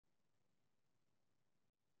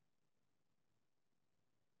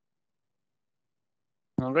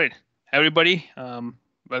All right, everybody,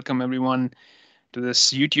 welcome everyone to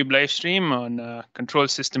this YouTube live stream on control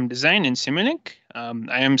system design in Simulink.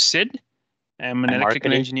 I am Sid. I'm an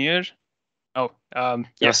electrical Arkadiy. engineer. Oh,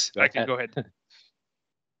 yes, Arkadiy, go ahead.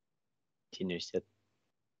 Continue, Sid.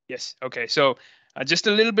 Yes, okay. So just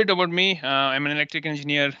a little bit about me. I'm an electrical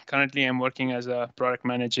engineer. Currently, I'm working as a product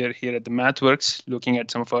manager here at the MathWorks, looking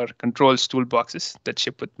at some of our controls toolboxes that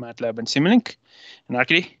ship with MATLAB and Simulink. And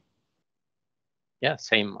Arkadiy? Yeah,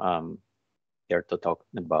 same. Here to talk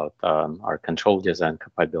about our control design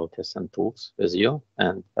capabilities and tools with you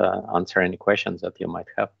and answer any questions that you might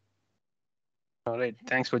have. All right,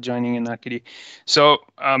 thanks for joining in, Arkadiy. So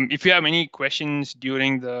if you have any questions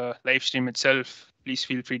during the live stream itself, please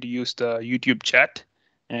feel free to use the YouTube chat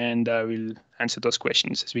and we'll answer those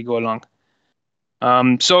questions as we go along.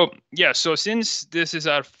 So since this is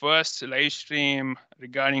our first live stream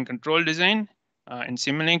regarding control design in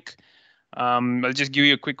Simulink, I'll just give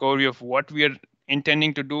you a quick overview of what we are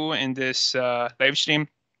intending to do in this live stream.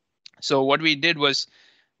 So what we did was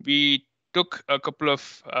we took a couple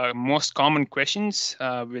of most common questions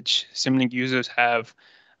which Simulink users have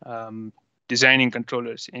designing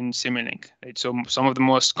controllers in Simulink. Right? So some of the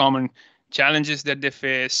most common challenges that they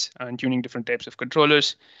face in tuning different types of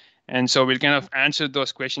controllers. And so we'll kind of answer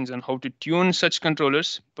those questions on how to tune such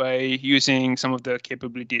controllers by using some of the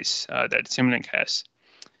capabilities that Simulink has.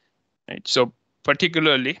 Right? So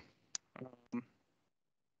particularly,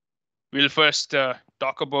 we'll first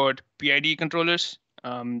talk about PID controllers,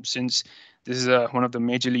 since this is one of the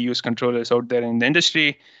majorly used controllers out there in the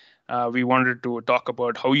industry. We wanted to talk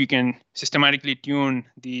about how you can systematically tune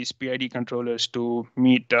these PID controllers to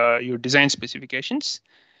meet your design specifications.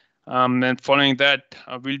 And following that,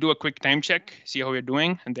 we'll do a quick time check, see how we're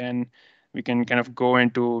doing, and then we can kind of go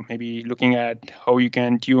into maybe looking at how you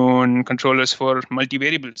can tune controllers for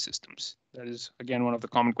multivariable systems. That is, again, one of the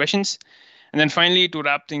common questions. And then finally, to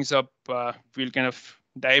wrap things up, we'll kind of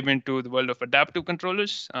dive into the world of adaptive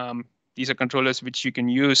controllers. These are controllers which you can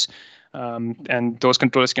use, and those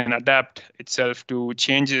controllers can adapt itself to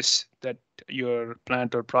changes that your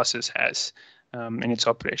plant or process has in its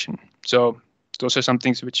operation. So those are some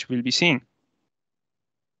things which we'll be seeing.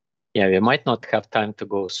 Yeah, we might not have time to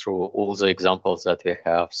go through all the examples that we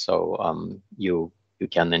have, so you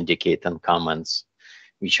can indicate in comments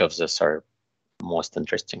which of these are most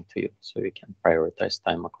interesting to you, so we can prioritize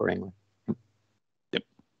time accordingly. Yep.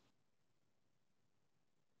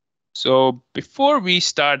 So before we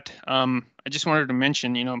start, I just wanted to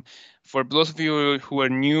mention, for those of you who are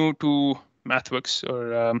new to MathWorks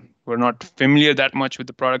or who are not familiar that much with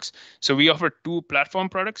the products, so we offer two platform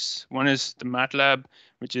products. One is the MATLAB,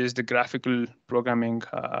 which is the graphical programming,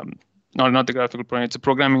 not the graphical programming, it's a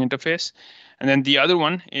programming interface. And then the other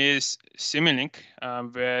one is Simulink,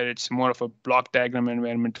 where it's more of a block diagram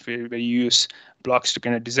environment where you use blocks to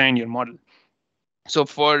kind of design your model. So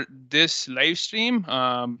for this live stream,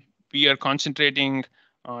 we are concentrating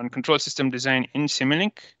on control system design in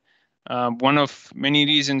Simulink. One of many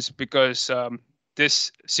reasons because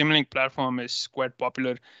this Simulink platform is quite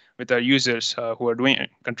popular with our users who are doing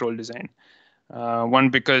control design. One,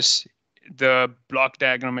 because the block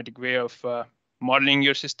diagrammatic way of modeling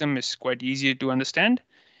your system is quite easy to understand.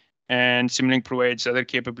 And Simulink provides other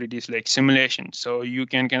capabilities like simulation. So you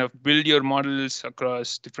can kind of build your models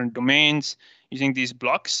across different domains using these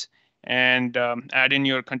blocks and add in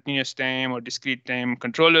your continuous time or discrete time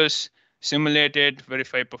controllers, simulate it,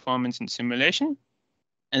 verify performance in simulation.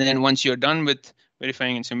 And then once you're done with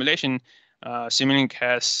verifying in simulation, Simulink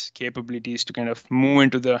has capabilities to kind of move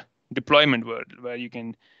into the deployment world where you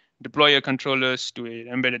can deploy your controllers to an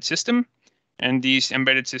embedded system. And these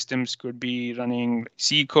embedded systems could be running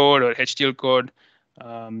C code or HTML code.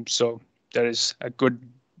 So there is a good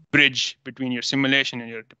bridge between your simulation and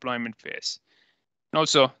your deployment phase. And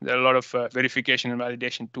also, there are a lot of verification and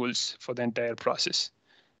validation tools for the entire process.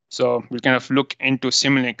 So we'll kind of look into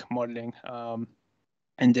Simulink modeling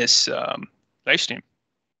in this live stream.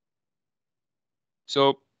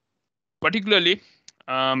 So particularly,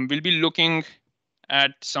 we'll be looking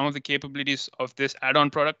at some of the capabilities of this add-on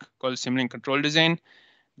product called Simulink Control Design,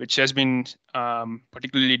 which has been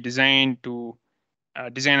particularly designed to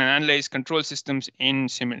design and analyze control systems in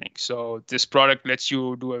Simulink. So this product lets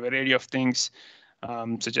you do a variety of things,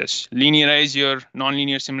 such as linearize your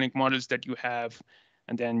nonlinear Simulink models that you have,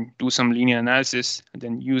 and then do some linear analysis, and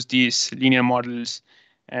then use these linear models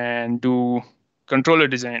and do controller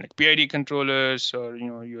design, like PID controllers, or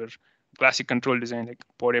your classic control design like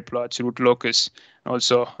Bode plots, root locus.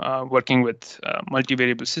 Also working with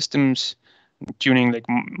multivariable systems, tuning like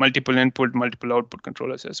multiple input, multiple output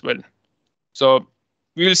controllers as well. So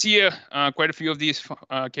We will see quite a few of these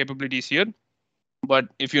capabilities here. But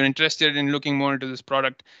if you're interested in looking more into this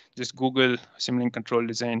product, just Google Simulink Control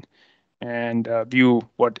Design and view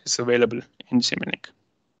what is available in Simulink.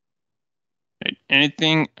 Right.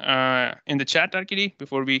 Anything in the chat, Arkadiy,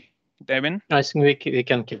 before we dive in? I think we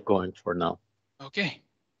can keep going for now. Okay,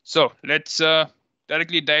 so let's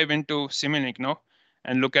directly dive into Simulink now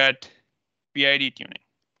and look at PID tuning,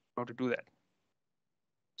 how to do that.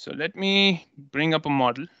 So let me bring up a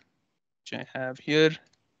model, which I have here.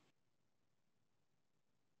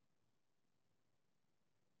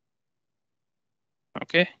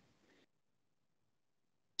 Okay.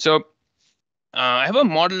 So I have a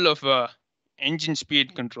model of engine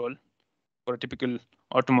speed control for a typical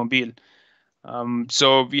automobile.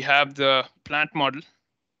 So we have the plant model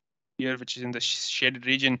here, which is in the shaded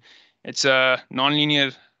region. It's a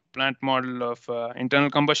nonlinear plant model of internal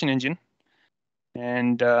combustion engine.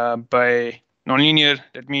 And by nonlinear,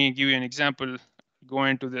 let me give you an example. Go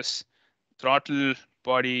into this throttle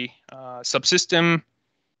body subsystem.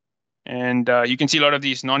 And you can see a lot of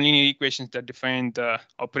these nonlinear equations that define the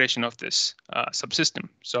operation of this subsystem.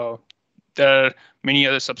 So there are many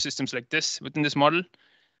other subsystems like this within this model.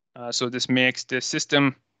 So this makes this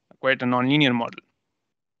system quite a nonlinear model.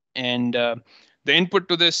 And the input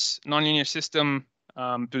to this nonlinear system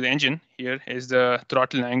to the engine here is the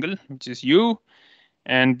throttle angle, which is U.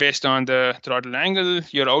 And based on the throttle angle,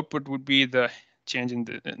 your output would be the change in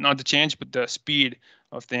the, not the change, but the speed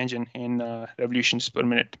of the engine in revolutions per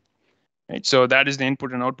minute. Right? So that is the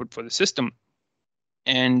input and output for the system.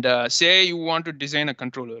 And say you want to design a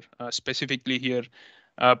controller, specifically here,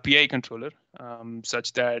 a PI controller,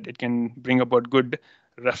 such that it can bring about good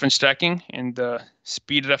reference tracking in the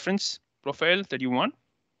speed reference profile that you want.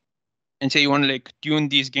 And say you want to like tune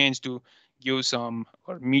these gains to give some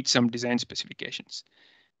or meet some design specifications.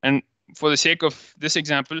 And for the sake of this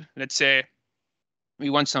example, let's say we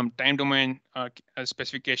want some time domain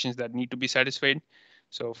specifications that need to be satisfied.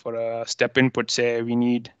 So for a step input, say we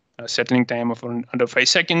need a settling time of under 5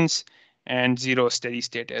 seconds and 0 steady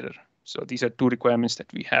state error. So these are two requirements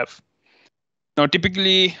that we have. Now,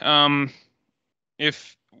 typically,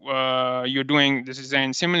 if you're doing this design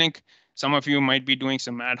in Simulink, some of you might be doing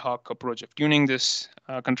some ad hoc approach of tuning this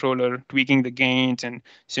controller, tweaking the gains and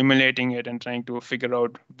simulating it and trying to figure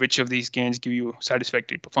out which of these gains give you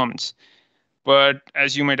satisfactory performance. But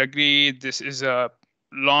as you might agree, this is a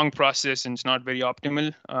long process and it's not very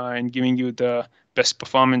optimal in giving you the best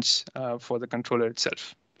performance for the controller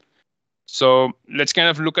itself. So let's kind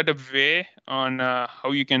of look at a way on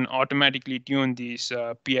how you can automatically tune these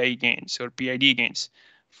PI gains or PID gains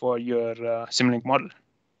for your Simulink model.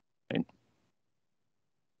 Right?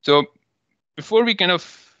 So before we kind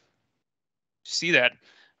of see that,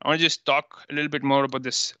 I want to just talk a little bit more about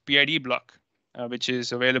this PID block, which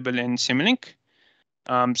is available in Simulink.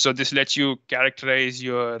 So this lets you characterize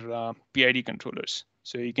your PID controllers.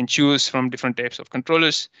 So you can choose from different types of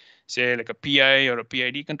controllers, say like a PI or a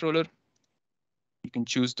PID controller. You can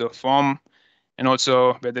choose the form and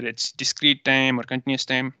also whether it's discrete time or continuous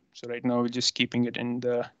time. So right now we're just keeping it in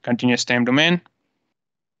the continuous time domain.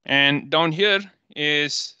 And down here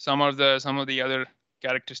is some of the other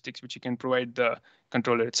characteristics which you can provide the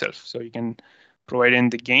controller itself. So you can provide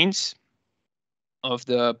in the gains of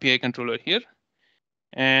the PI controller here.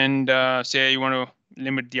 And say you want to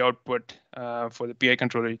limit the output for the PI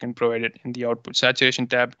controller, you can provide it in the output saturation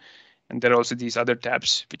tab. And there are also these other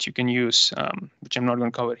tabs which you can use, which I'm not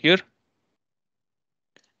going to cover here.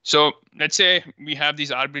 So let's say we have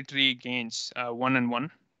these arbitrary gains, 1 and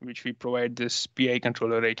 1, which we provide this PI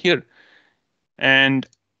controller right here. And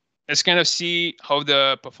let's kind of see how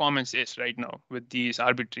the performance is right now with these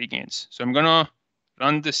arbitrary gains. So I'm going to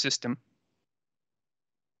run this system.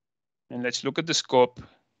 And let's look at the scope.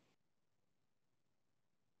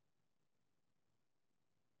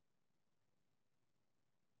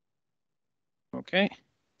 Okay.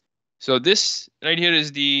 So this right here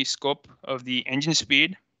is the scope of the engine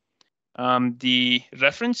speed. The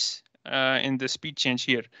reference in the speed change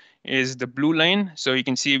here is the blue line. So you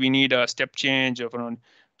can see we need a step change of around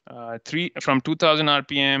from 2000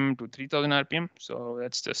 RPM to 3000 RPM. So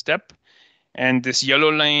that's the step. And this yellow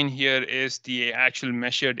line here is the actual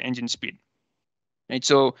measured engine speed. Right.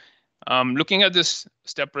 So looking at this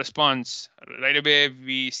step response right away,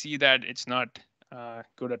 we see that it's not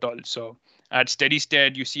good at all. So at steady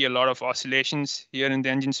state, you see a lot of oscillations here in the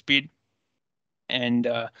engine speed. And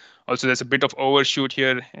also there's a bit of overshoot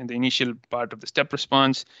here in the initial part of the step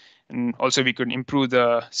response. And also we could improve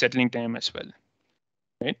the settling time as well,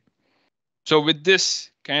 right? So with this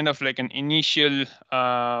kind of like an initial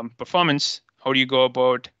performance, how do you go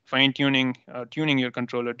about fine-tuning, tuning your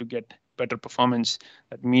controller to get better performance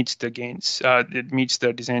that meets the gains, that meets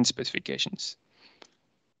the design specifications.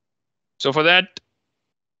 So for that,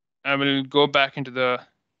 I will go back into the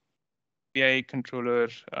PI controller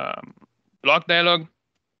block dialog.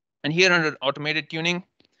 And here under automated tuning,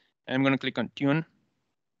 I'm going to click on tune.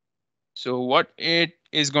 So what it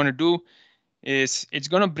is going to do is it's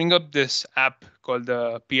going to bring up this app called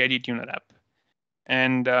the PID Tuner app.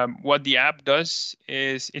 And what the app does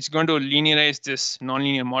is it's going to linearize this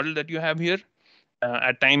nonlinear model that you have here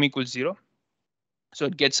at time equals 0. So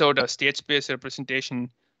it gets out a state space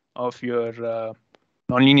representation of your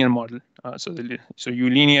nonlinear model. So you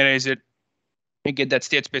linearize it, you get that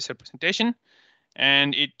state space representation,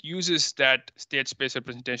 and it uses that state space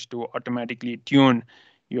representation to automatically tune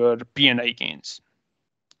your P and I gains.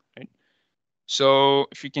 Right? So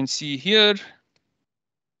if you can see here,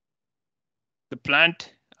 the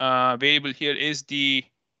plant variable here is the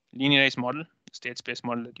linearized model, state space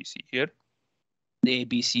model that you see here, the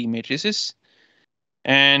ABC matrices.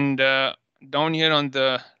 And down here on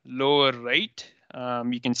the lower right,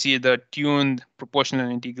 you can see the tuned proportional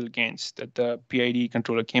and integral gains that the PID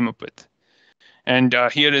controller came up with. And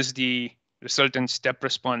here is the resultant step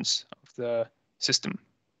response of the system.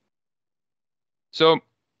 So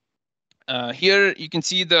here you can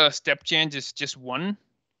see the step change is just 1.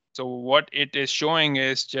 So what it is showing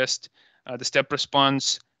is just the step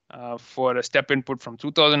response for a step input from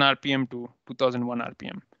 2000 RPM to 2001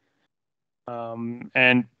 RPM.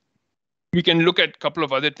 And we can look at a couple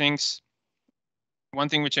of other things. One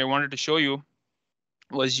thing which I wanted to show you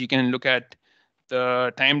was you can look at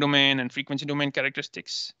the time domain and frequency domain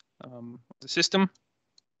characteristics of the system.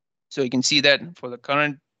 So you can see that for the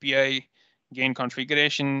current PI gain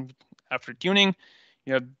configuration after tuning,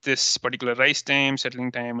 you have this particular rise time,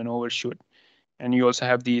 settling time, and overshoot. And you also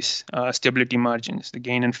have these stability margins, the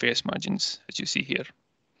gain and phase margins, as you see here.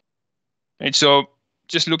 Right, so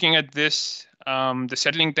just looking at this, the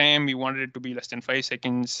settling time, we wanted it to be less than 5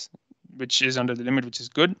 seconds, which is under the limit, which is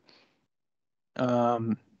good.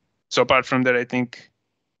 So apart from that, I think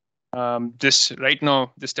right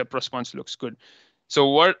now, the step response looks good. So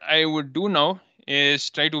what I would do now is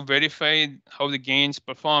try to verify how the gains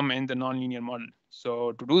perform in the nonlinear model.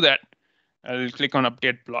 So to do that, I'll click on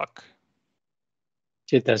update block.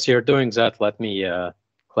 As you're doing that, let me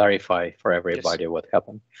clarify for everybody what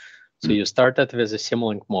happened. So you started with a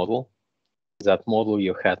Simulink model. That model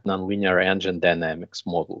you had nonlinear engine dynamics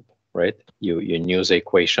modeled, right? You knew the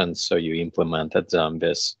equations, so you implemented them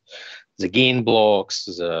with the gain blocks,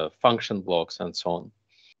 the function blocks, and so on.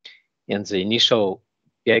 And the initial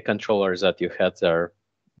PI controller that you had there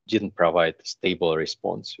didn't provide a stable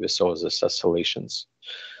response with all these oscillations.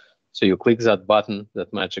 So you click that button,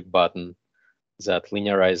 that magic button, that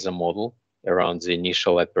linearizes the model around the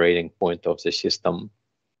initial operating point of the system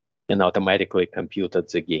and automatically computed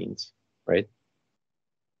the gains, right?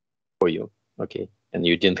 For you, okay. And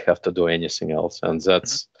you didn't have to do anything else. And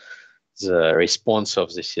that's the response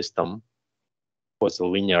of the system for the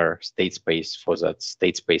linear state space, for that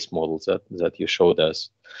state space model that you showed us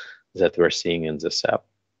that we're seeing in this app.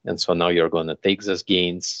 And so now you're going to take those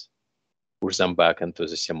gains, push them back into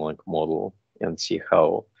the Simulink model and see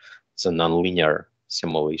how the nonlinear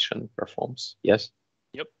simulation performs. Yes?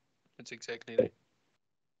 Yep, that's exactly right.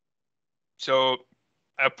 So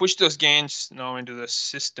I push those gains now into the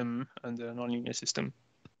system and the nonlinear system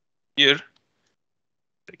here.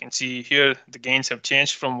 You can see here the gains have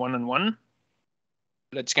changed from 1 and 1.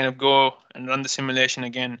 Let's kind of go and run the simulation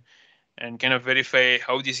again and kind of verify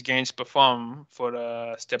how these gains perform for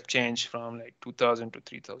a step change from like 2000 to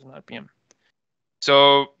 3000 RPM.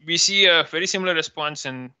 So we see a very similar response,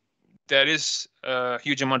 and there is a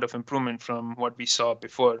huge amount of improvement from what we saw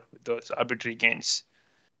before with those arbitrary gains.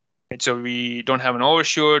 And so we don't have an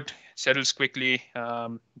overshoot, settles quickly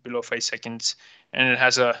below 5 seconds, and it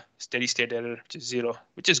has a steady state error, which is 0,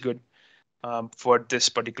 which is good for this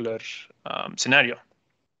particular scenario.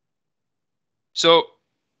 So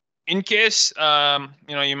in case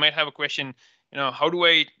you might have a question, how do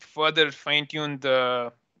I further fine tune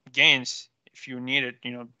the gains if you need it,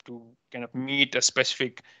 to kind of meet a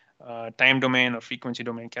specific time domain or frequency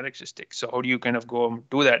domain characteristic? So how do you kind of go and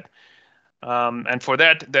do that? And for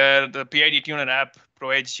that, the PID Tuner app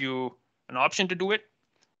provides you an option to do it.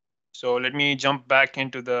 So let me jump back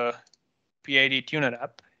into the PID Tuner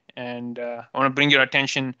app, and I want to bring your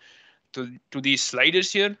attention to these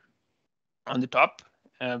sliders here on the top,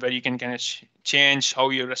 where you can kind of change how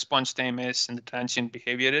your response time is and the transient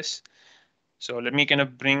behavior is. So let me kind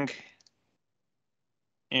of bring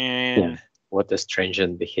in. What is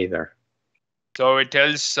transient behavior? So it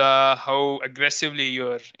tells how aggressively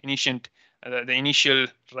your the initial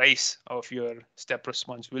rise of your step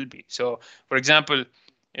response will be. So for example,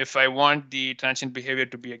 if I want the transient behavior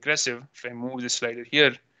to be aggressive, if I move the slider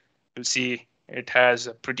here, you'll see it has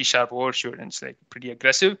a pretty sharp overshoot and it's like pretty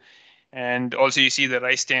aggressive. And also you see the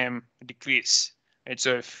rise time decrease. Right?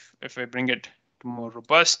 So if I bring it to more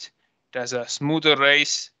robust, it has a smoother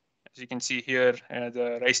rise. As you can see here,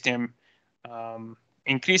 the rise time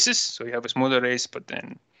increases. So you have a smoother rise, but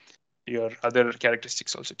then your other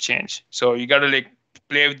characteristics also change. So you got to like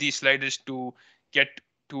play with these sliders to get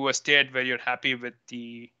to a state where you're happy with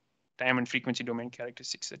the time and frequency domain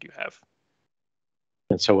characteristics that you have.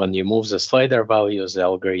 And so when you move the slider values, the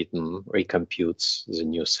algorithm recomputes the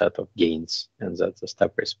new set of gains, and that's the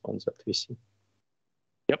step response that we see.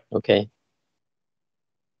 Yep. Okay.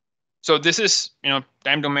 So this is,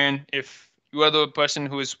 time domain. If you are the person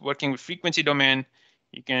who is working with frequency domain,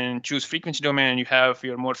 you can choose frequency domain and you have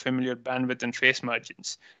your more familiar bandwidth and phase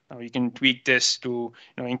margins. Now you can tweak this to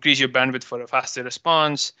increase your bandwidth for a faster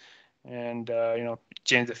response, and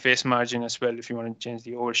change the phase margin as well if you want to change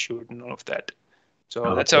the overshoot and all of that.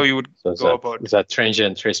 So that's how you would go about that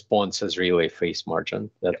transient response is really phase margin.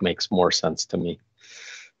 That makes more sense to me.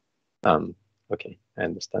 Okay, I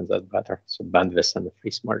understand that better. So bandwidth and the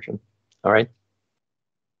phase margin. All right.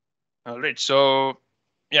 All right. So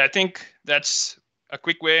yeah, I think that's a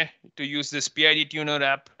quick way to use this PID tuner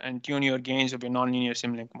app and tune your gains of your nonlinear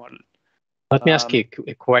Simulink model. Let me ask you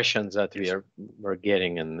a question that we're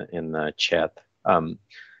getting in the chat.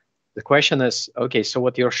 The question is, okay, so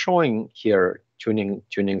what you're showing here, tuning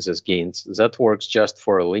these gains, that works just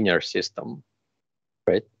for a linear system,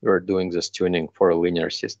 right? We're doing this tuning for a linear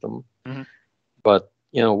system. Mm-hmm. But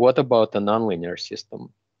what about a nonlinear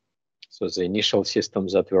system? So the initial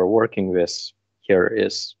systems that we're working with here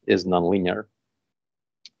is nonlinear.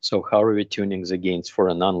 So how are we tuning the gains for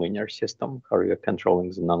a nonlinear system? How are you controlling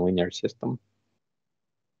the nonlinear system?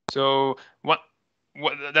 So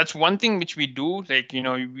that's one thing which we do, like,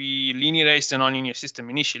 we linearize the nonlinear system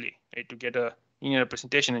initially, right, to get a linear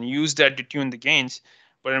representation and use that to tune the gains.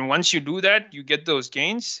 But then once you do that, you get those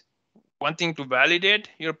gains. One thing to validate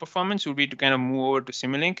your performance would be to kind of move over to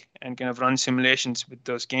Simulink and kind of run simulations with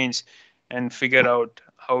those gains and figure out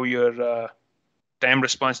how your time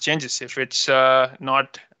response changes. If it's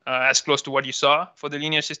not as close to what you saw for the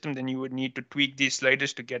linear system, then you would need to tweak these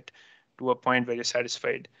sliders to get to a point where you're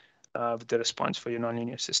satisfied with the response for your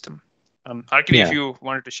nonlinear system. Arkadiy, if you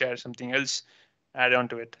wanted to share something else, add on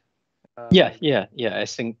to it. Yeah. I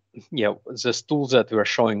think, this tool that we're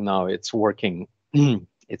showing now, it's working.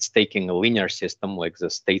 It's taking a linear system like the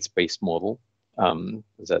state space model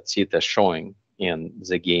that Sid is showing, and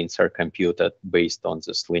the gains are computed based on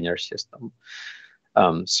this linear system.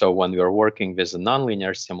 So when we are working with a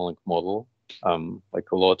nonlinear Simulink model,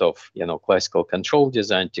 like a lot of classical control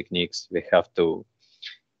design techniques, we have to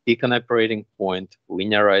pick an operating point,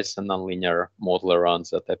 linearize a nonlinear model around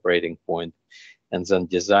that operating point, and then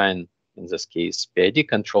design, in this case, PID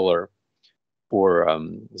controller for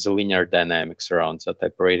the linear dynamics around that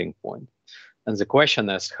operating point. And the question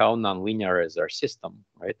is, how nonlinear is our system,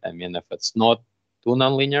 right? I mean, if it's not too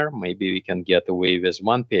nonlinear, maybe we can get away with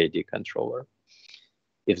one PID controller.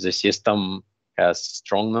 If the system has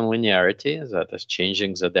strong nonlinearity that is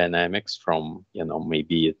changing the dynamics from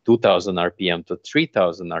maybe 2000 RPM to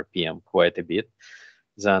 3000 RPM quite a bit,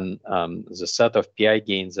 then the set of PI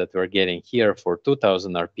gains that we're getting here for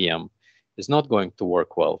 2000 RPM is not going to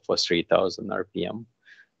work well for 3000 RPM.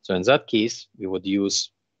 So in that case, we would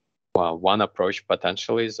use one approach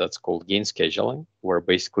potentially that's called gain scheduling, where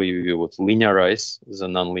basically we would linearize the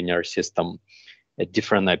nonlinear system at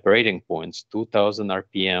different operating points, 2000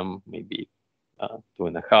 RPM, maybe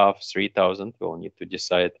 2.5, 3000. We'll need to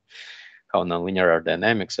decide how nonlinear our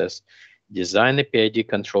dynamics is. Design a PID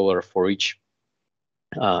controller for each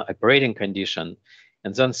operating condition,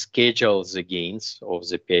 and then schedule the gains of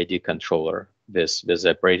the PID controller with the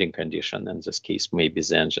operating condition. In this case, maybe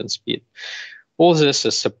the engine speed. All this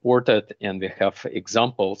is supported, and we have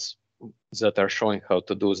examples that are showing how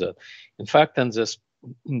to do that. In fact, in this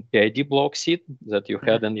PID block sheet that you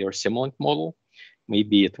had in your Simulink model,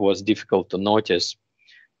 maybe it was difficult to notice,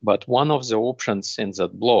 but one of the options in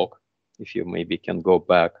that block, if you maybe can go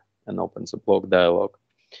back and open the block dialog,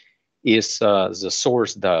 is the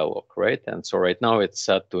source dialog, right? And so right now it's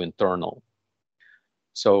set to internal.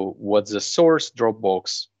 So what the source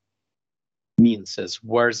Dropbox means is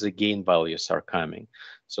where the gain values are coming.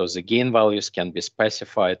 So the gain values can be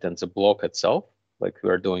specified in the block itself, like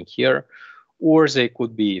we're doing here, or they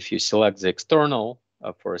could be, if you select the external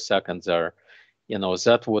for a second there,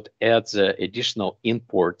 that would add the additional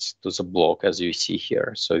imports to the block, as you see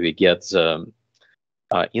here. So we get the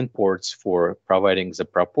imports for providing the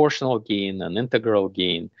proportional gain and integral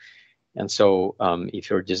gain. And so if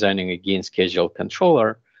you're designing a gain schedule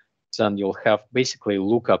controller, then you'll have basically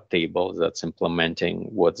lookup table that's implementing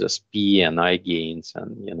what the P and I gains,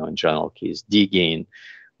 and in general case D gain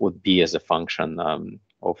would be as a function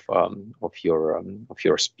of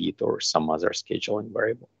your speed or some other scheduling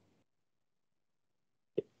variable.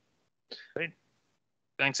 Great.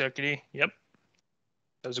 Thanks, Arkadiy. Yep.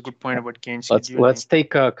 That was a good point about gain scheduling. Let's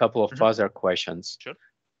take a couple of other questions. Sure.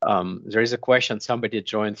 There is a question, somebody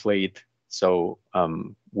joined late. So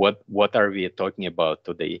what are we talking about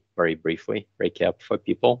today? Very briefly, recap for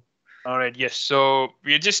people. All right, yes. So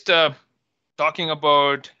we're just talking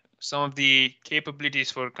about some of the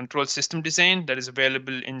capabilities for control system design that is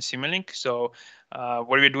available in Simulink. So what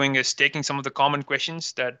we're doing is taking some of the common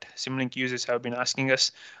questions that Simulink users have been asking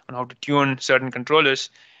us on how to tune certain controllers,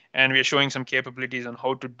 and we're showing some capabilities on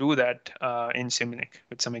how to do that in Simulink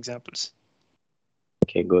with some examples.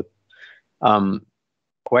 Okay, good.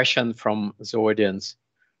 Question from the audience.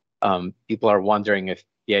 People are wondering if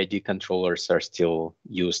PID controllers are still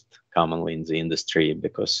used commonly in the industry,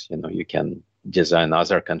 because you can design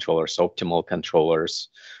other controllers, optimal controllers,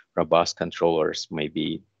 robust controllers,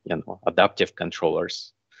 maybe adaptive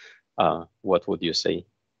controllers. What would you say?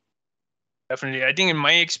 Definitely. I think in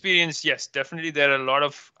my experience, yes, definitely there are a lot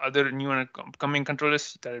of other new and upcoming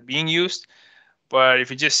controllers that are being used. But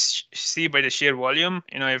if you just see by the sheer volume,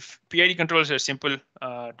 if PID controllers are simple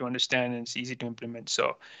to understand and it's easy to implement.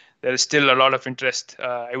 So there is still a lot of interest,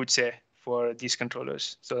 I would say, for these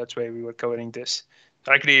controllers. So that's why we were covering this.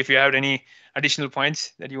 Arkadiy, if you have any additional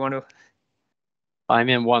points that you want to. I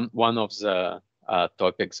mean, one of the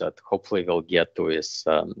topics that hopefully we'll get to is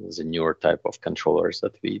the newer type of controllers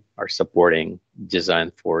that we are supporting,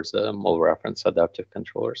 designed for the mole reference adaptive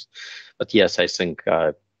controllers. But yes, I think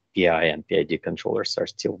PI and PID controllers are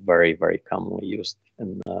still very, very commonly used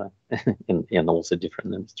in all the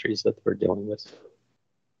different industries that we're dealing with.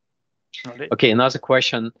 Right. Okay, another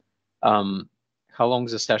question. How long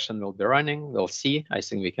the session will be running? We'll see. I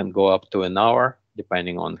think we can go up to an hour,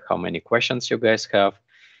 depending on how many questions you guys have.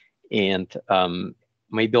 And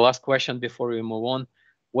maybe last question before we move on.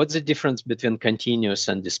 What's the difference between continuous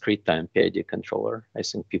and discrete time PID controller? I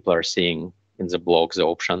think people are seeing in the blog the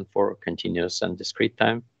option for continuous and discrete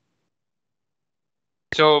time.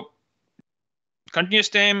 So continuous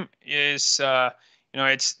time is,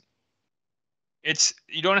 it's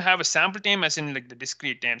you don't have a sample time as in like the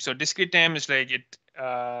discrete time. So discrete time is like it,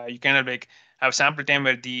 you kind of like have sample time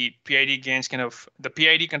where the PID gains the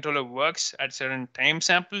PID controller works at certain time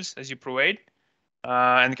samples as you provide,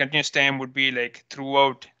 and the continuous time would be like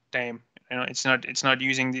throughout time. It's not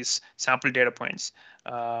using these sample data points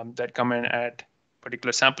that come in at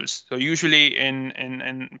particular samples. So usually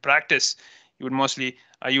in practice, you would mostly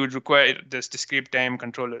you would require this discrete time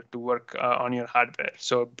controller to work on your hardware.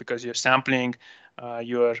 So because you're sampling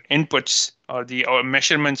your inputs or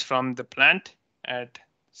measurements from the plant at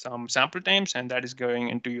some sample times, and that is going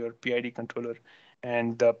into your PID controller,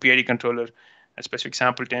 and the PID controller at specific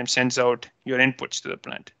sample time sends out your inputs to the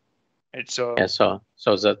plant. So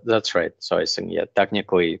that's right. So I think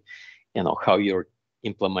technically, how you're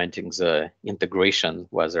implementing the integration,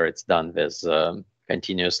 whether it's done with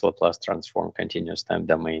continuous Laplace transform, continuous time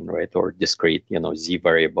domain, right, or discrete, Z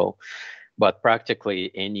variable. But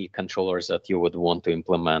practically any controllers that you would want to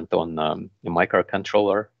implement on a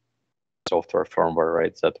microcontroller, software firmware,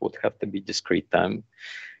 right, that would have to be discrete time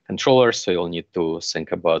controllers. So you'll need to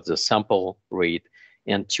think about the sample rate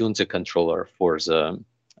and tune the controller for the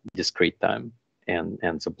discrete time, and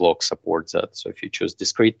the block supports that. So if you choose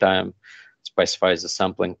discrete time, specifies the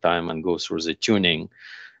sampling time and go through the tuning,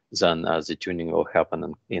 then the tuning will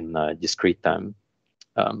happen in discrete time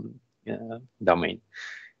domain.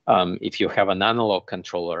 If you have an analog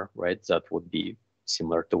controller, right, that would be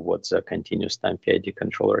similar to what the continuous time PID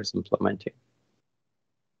controller is implementing.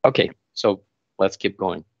 Okay, so let's keep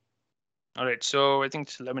going. All right, so I think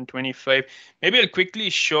it's 11:25. Maybe I'll quickly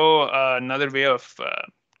show another way of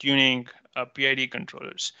tuning PID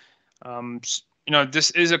controllers.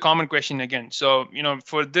 This is a common question again. So,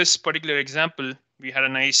 for this particular example, we had a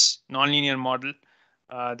nice nonlinear model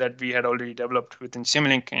that we had already developed within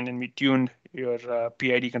Simulink, and then we tuned your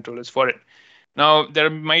PID controllers for it. Now, there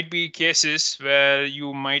might be cases where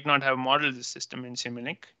you might not have modeled the system in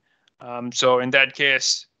Simulink. So in that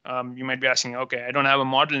case, you might be asking, okay, I don't have a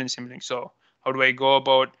model in Simulink, so how do I go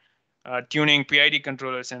about tuning PID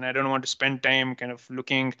controllers? And I don't want to spend time kind of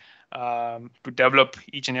looking to develop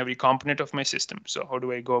each and every component of my system. So how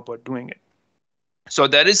do I go about doing it? So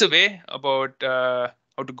there is a way about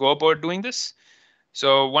how to go about doing this.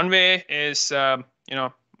 So one way is,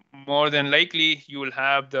 more than likely you will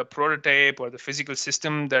have the prototype or the physical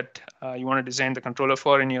system that you want to design the controller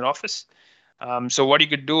for in your office. So what you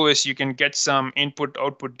could do is you can get some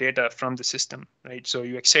input-output data from the system, right? So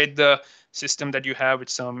you excite the system that you have with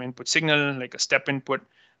some input signal, like a step input,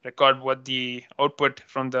 record what the output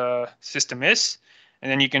from the system is, and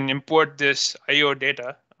then you can import this I/O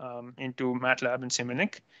data into MATLAB and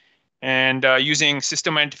Simulink. And using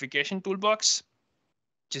system identification toolbox,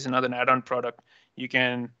 which is another add-on product, you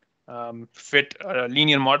can fit a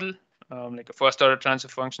linear model, like a first-order transfer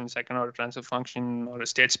function, second-order transfer function, or a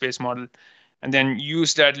state space model, and then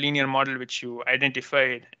use that linear model which you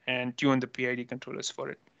identified and tune the PID controllers for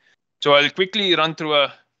it. So I'll quickly run through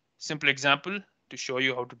a simple example to show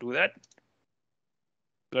you how to do that.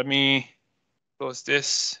 Let me close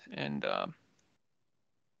this and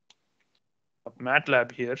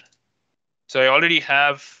MATLAB here. So I already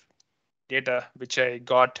have data which I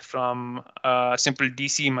got from a simple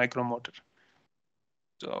DC micromotor.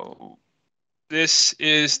 So this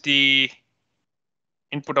is the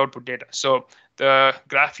input-output data. So the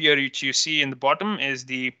graph here which you see in the bottom is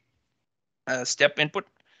the step input.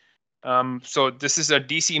 So this is a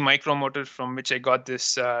DC micromotor from which I got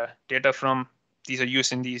this data from. These are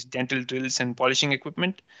used in these dental drills and polishing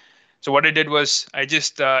equipment. So what I did was I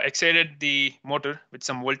just excited the motor with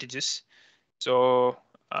some voltages. So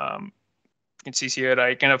you can see here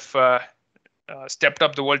I kind of stepped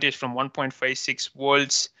up the voltage from 1.56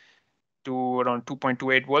 volts to around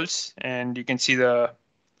 2.28 volts. And you can see the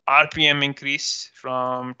RPM increase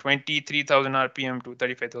from 23,000 RPM to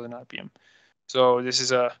 35,000 RPM. So this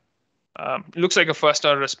is a looks like a first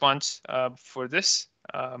order response for this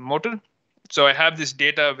motor. So I have this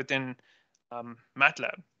data within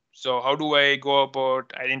MATLAB. So how do I go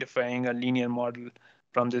about identifying a linear model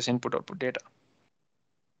from this input-output data?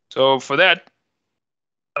 So for that,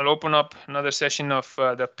 I'll open up another session of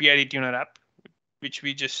the PID tuner app, which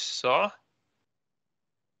we just saw.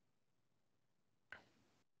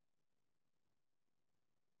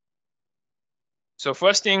 So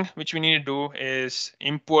first thing which we need to do is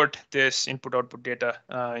import this input-output data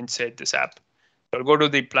inside this app. So I'll go to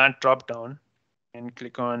the plant dropdown and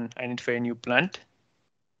click on identify a new plant.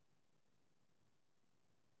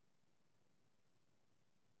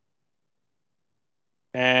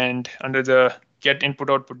 And under the get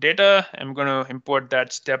input-output data, I'm going to import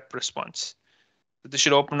that step response. So this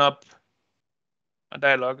should open up a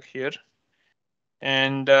dialog here.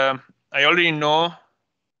 And I already know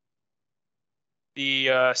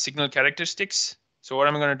the signal characteristics. So what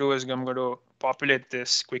I'm going to do is I'm going to populate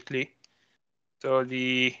this quickly. So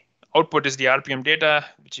the output is the RPM data,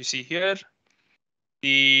 which you see here.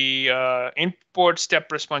 The import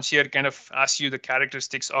step response here kind of asks you the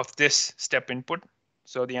characteristics of this step input.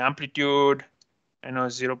 So the amplitude, I know,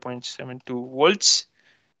 0.72 volts.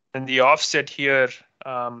 And the offset here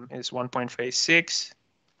is 1.56.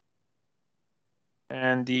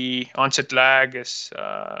 And the onset lag is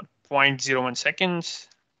 0.01 seconds.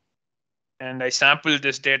 And I sampled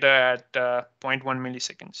this data at 0.1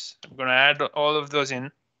 milliseconds. I'm going to add all of those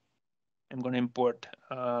in. I'm going to import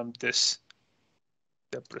this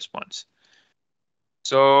step response.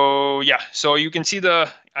 So yeah, so you can see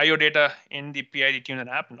the I/O data in the PID tuner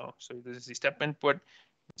app now. So this is the step input,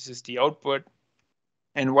 this is the output,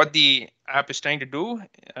 and what the app is trying to do,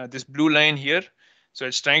 this blue line here, so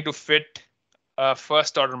it's trying to fit a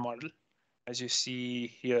first order model, as you see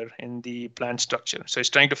here in the plant structure. So it's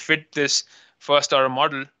trying to fit this first order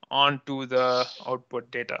model onto the output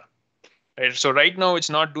data. Right? So right now it's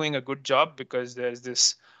not doing a good job because there's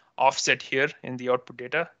this offset here in the output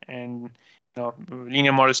data, and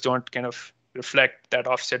linear models don't kind of reflect that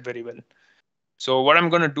offset very well. So what I'm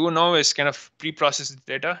going to do now is kind of pre-process the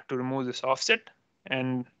data to remove this offset,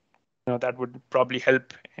 and that would probably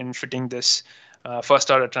help in fitting this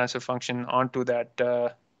first order transfer function onto that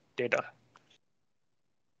data.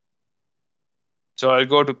 So I'll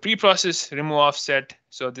go to pre-process, remove offset.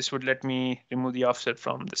 So this would let me remove the offset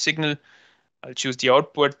from the signal. I'll choose the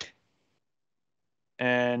output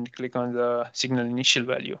and click on the signal initial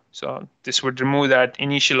value. So this would remove that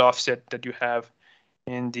initial offset that you have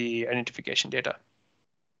in the identification data.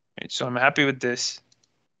 Right, so I'm happy with this.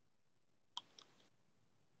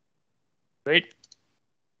 Right.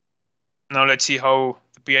 Now let's see how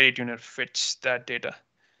the PID tuner fits that data.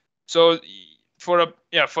 So for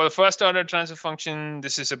the first order transfer function,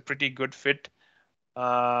 this is a pretty good fit.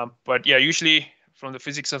 But yeah, usually from the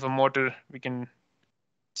physics of a motor, we can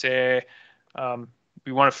say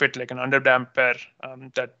we want to fit like an underdamped pair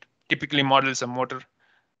that typically models a motor.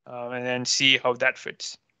 and then see how that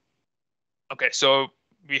fits. Okay, so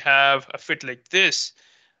we have a fit like this.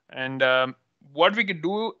 And what we could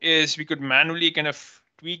do is we could manually kind of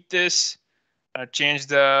tweak this, change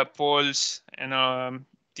the poles and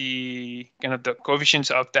the kind of the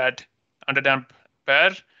coefficients of that underdamped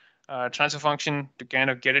pair transfer function to kind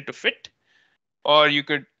of get it to fit. Or you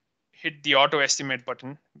could hit the auto estimate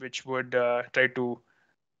button, which would try to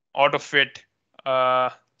auto fit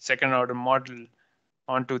second order model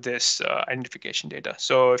onto this identification data.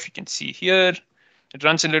 So if you can see here, it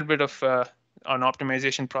runs a little bit of an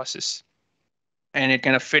optimization process, and it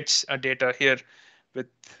kind of fits a data here with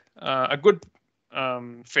a good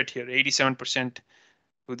fit here, 87%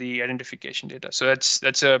 to the identification data. So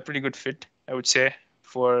that's a pretty good fit, I would say,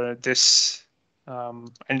 for this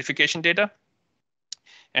identification data.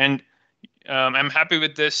 And I'm happy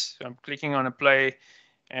with this. I'm clicking on apply,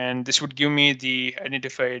 and this would give me the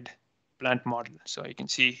identified plant model. So you can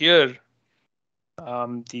see here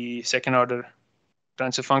the second order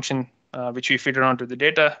transfer function, which we fit onto the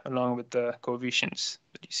data along with the coefficients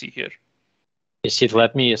that you see here. Sid,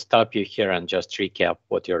 let me stop you here and just recap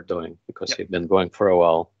what you're doing, because you've been going for a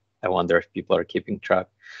while. I wonder if people are keeping track.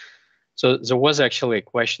 So there was actually a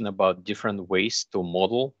question about different ways to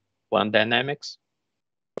model plant dynamics.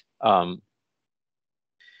 And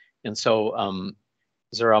so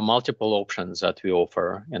there are multiple options that we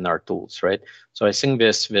offer in our tools, right? So I think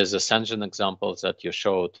this with the Sengen examples that you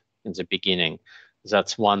showed in the beginning,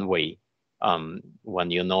 that's one way.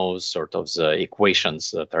 When you know sort of the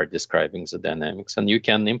equations that are describing the dynamics, and you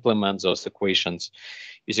can implement those equations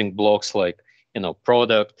using blocks like,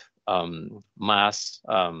 product, mass,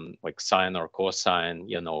 like sine or cosine,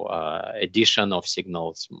 addition of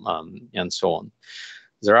signals, and so on.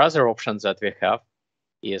 There are other options that we have.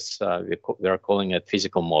 Is we are calling it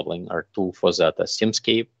physical modeling. Our tool for that is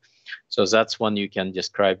Simscape. So that's when you can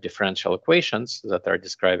describe differential equations that are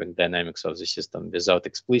describing dynamics of the system without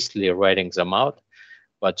explicitly writing them out,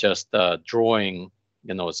 but just drawing,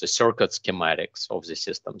 the circuit schematics of the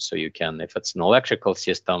system. So you can, if it's an electrical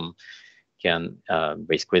system, can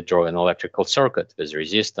basically draw an electrical circuit with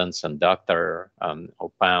resistance, inductor,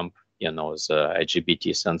 op-amp, the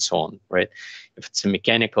IGBTs and so on, right? If it's a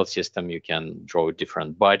mechanical system, you can draw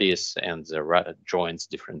different bodies and the joints,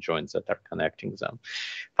 different joints that are connecting them.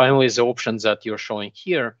 Finally, the options that you're showing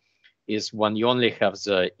here is when you only have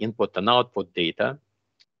the input and output data,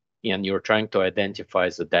 and you're trying to identify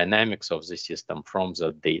the dynamics of the system from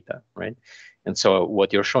the data, right? And so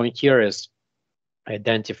what you're showing here is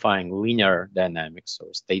identifying linear dynamics,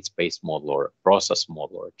 or state space model, or process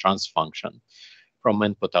model, or transfer function from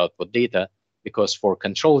input-output data, because for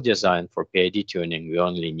control design, for PID tuning, we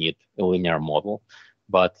only need a linear model.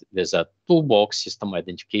 But there's a toolbox, system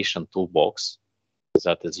identification toolbox,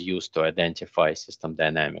 that is used to identify system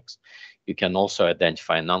dynamics. You can also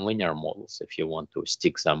identify nonlinear models if you want to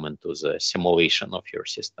stick them into the simulation of your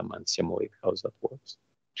system and simulate how that works.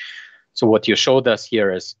 So what you showed us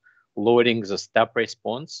here is loading the step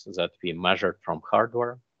response that we measured from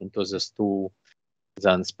hardware into this tool,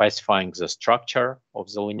 then specifying the structure of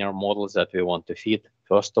the linear models that we want to fit,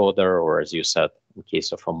 first order, or as you said, in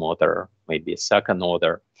case of a motor, maybe second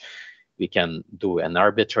order. We can do an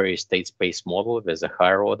arbitrary state space model with a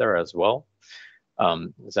higher order as well.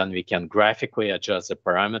 Then we can graphically adjust the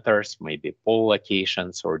parameters, maybe pole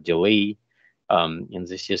locations or delay in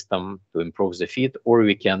the system to improve the fit, or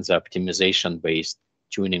we can the optimization-based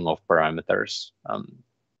tuning of parameters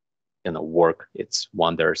work its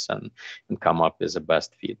wonders and come up with the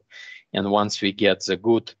best fit. And once we get the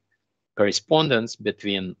good correspondence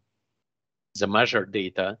between the measured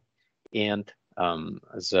data and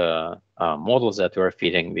the models that we're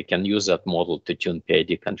feeding, we can use that model to tune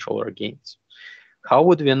PID controller gains. How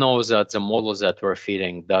would we know that the models that we're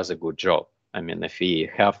feeding does a good job? I mean, if we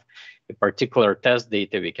have a particular test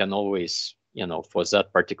data, we can always, for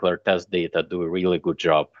that particular test data, do a really good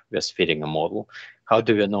job with feeding a model. How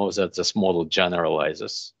do we know that this model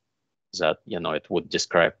generalizes, that, it would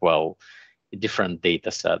describe well different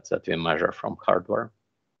data sets that we measure from hardware?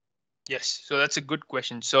 Yes, so that's a good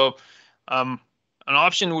question. So an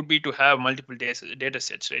option would be to have multiple data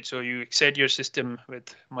sets, right? So you excite your system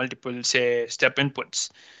with multiple, say, step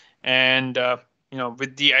inputs. And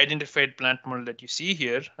with the identified plant model that you see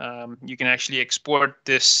here, you can actually export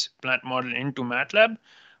this plant model into MATLAB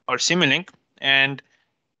or Simulink and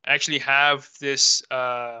actually have this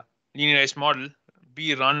linearized model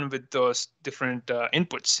be run with those different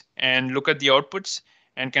inputs and look at the outputs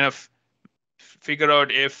and kind of figure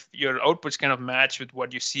out if your outputs kind of match with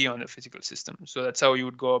what you see on the physical system. So that's how you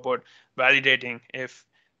would go about validating if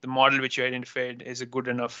the model which you identified is a good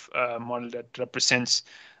enough model that represents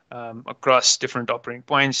across different operating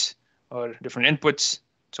points or different inputs,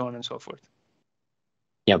 so on and so forth.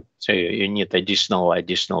 Yeah, so you need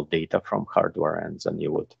additional data from hardware, and then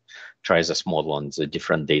you would try this model on the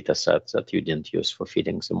different data sets that you didn't use for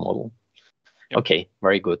feeding the model. Yep. Okay,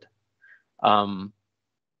 very good.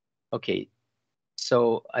 Okay,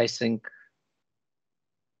 so I think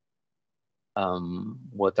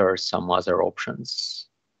what are some other options?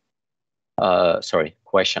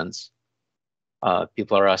 Questions.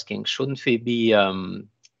 People are asking, shouldn't we be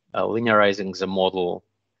linearizing the model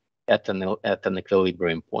at an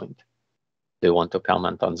equilibrium point? Do you want to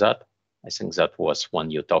comment on that? I think that was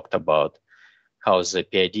one you talked about, how the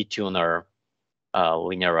PID tuner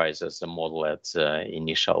linearizes the model at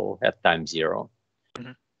time 0.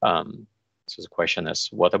 Mm-hmm. So the question is,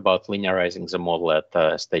 what about linearizing the model at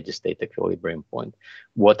a steady state equilibrium point?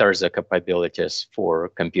 What are the capabilities for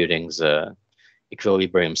computing the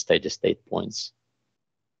equilibrium steady state points?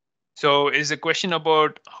 So is the question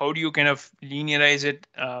about how do you kind of linearize it?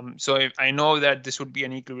 So if I know that this would be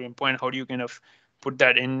an equilibrium point, how do you kind of put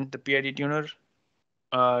that in the PID tuner?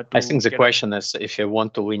 I think the question is, if you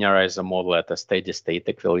want to linearize the model at a steady state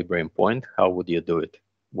equilibrium point, how would you do it?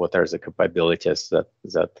 What are the capabilities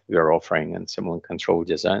that we are offering in Simulink Control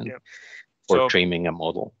Design for training a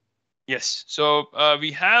model? Yes. So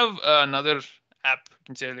we have another app, you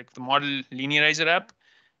can say like the model linearizer app,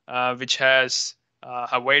 which has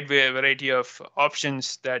a wide variety of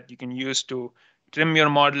options that you can use to trim your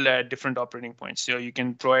model at different operating points. So you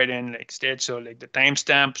can provide in like states, so like the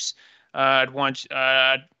timestamps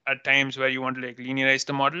at times where you want to like linearize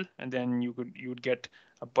the model, and then you would get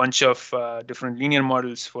a bunch of different linear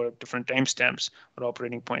models for different timestamps or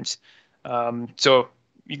operating points. So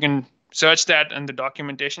you can search that in the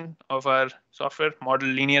documentation of our software, model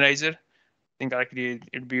linearizer. I think Arkadiy,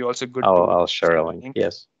 it'd be also good. I'll share a link.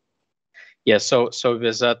 Yes. Yeah. So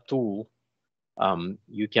with that tool,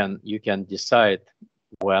 you can decide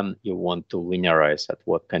when you want to linearize, at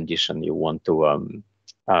what condition you want to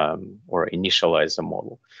or initialize the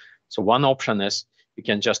model. So one option is you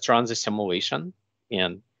can just run the simulation,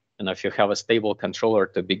 and if you have a stable controller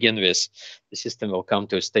to begin with, the system will come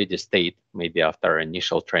to a steady state maybe after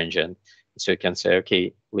initial transient. So you can say,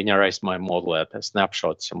 okay, linearize my model at a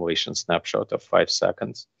simulation snapshot of 5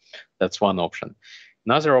 seconds. That's one option.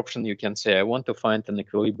 Another option, you can say, I want to find an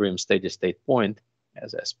equilibrium steady state point,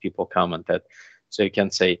 as people commented. So you can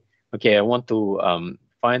say, okay, I want to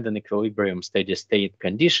find an equilibrium steady state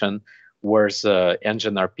condition where the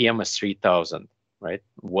engine RPM is 3000, right?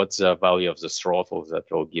 What's the value of the throttle that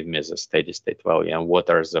will give me the steady state value, and what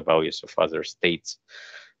are the values of other states,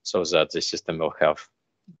 so that the system will have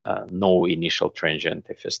no initial transient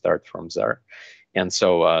if you start from there. And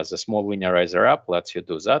so the small linearizer app lets you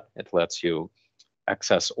do that. It lets you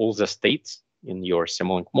access all the states in your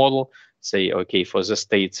Simulink model. Say, okay, for the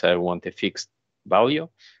states, I want a fixed value.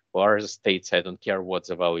 For other states, I don't care what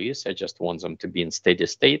the value is. I just want them to be in steady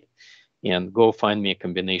state. And go find me a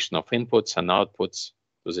combination of inputs and outputs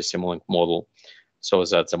to the Simulink model, so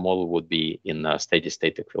that the model would be in a steady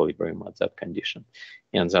state equilibrium at that condition.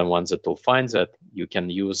 And then once the tool finds that, you can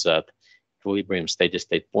use that equilibrium steady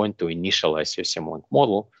state point to initialize your Simulink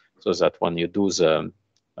model, so that when you do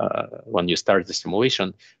when you start the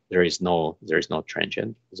simulation, there is no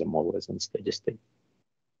transient. The model is in steady state.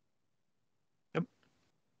 Yep.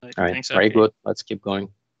 All right. Thanks, very good. Let's keep going.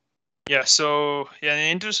 Yeah. So yeah, in the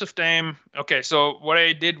interest of time, okay. So what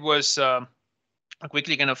I did was I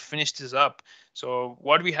quickly kind of finish this up. So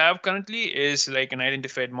what we have currently is like an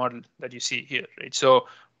identified model that you see here, right? So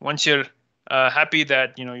once you're happy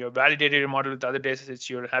that you're validated your model with other data sets,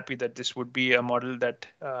 you're happy that this would be a model that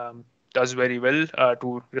does very well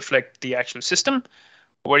to reflect the actual system.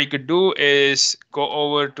 What you could do is go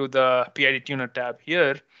over to the PID tuner tab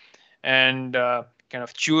here and kind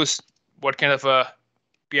of choose what kind of a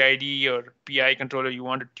PID or PI controller you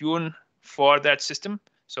want to tune for that system.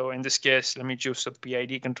 So in this case, let me choose a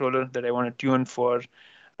PID controller that I want to tune for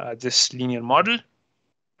this linear model.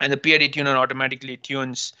 And the PID tuner automatically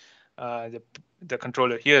tunes the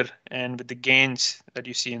controller here, and with the gains that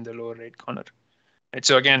you see in the lower right corner. And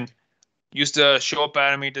so again, use the show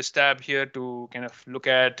parameters tab here to kind of look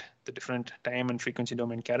at the different time and frequency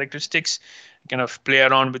domain characteristics, kind of play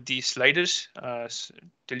around with these sliders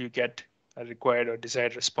till you get a required or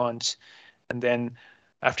desired response. And then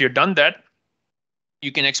after you're done that,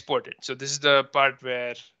 you can export it. So this is the part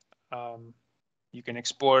where you can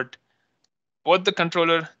export both the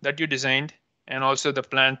controller that you designed and also the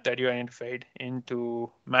plant that you identified into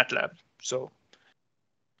MATLAB. So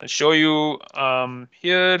I'll show you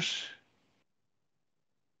here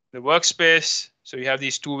the workspace. So you have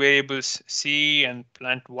these two variables, C and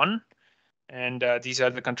plant1. And these are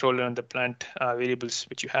the controller and the plant variables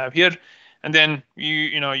which you have here. And then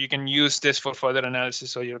you can use this for further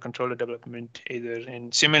analysis or your controller development either in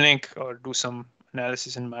Simulink or do some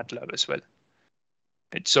analysis in MATLAB as well.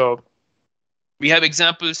 Right, so we have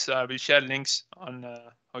examples. We'll share links on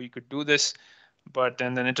how you could do this. But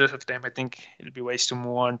in the interest of time, I think it'll be wise to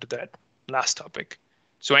move on to that last topic.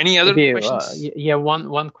 So any other questions? Yeah,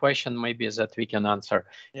 one question maybe that we can answer.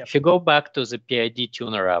 Yeah. If you go back to the PID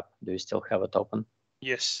tuner app, do you still have it open?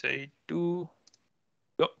 Yes, I do.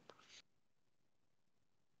 Go.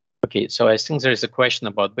 Okay, so I think there is a question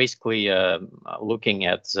about basically looking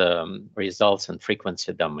at the results and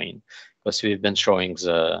frequency domain, because you've been showing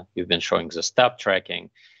the step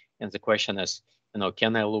tracking, and the question is,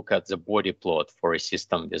 can I look at the body plot for a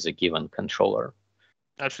system with a given controller?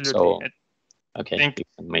 Absolutely. So, okay, you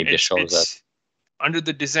can maybe show that. Under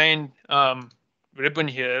the design ribbon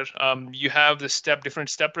here, you have the different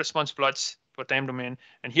step response plots for time domain,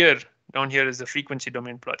 and down here is the frequency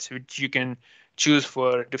domain plots, which you can choose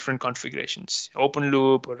for different configurations, open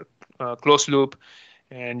loop or closed loop,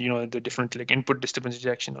 and the different like input disturbance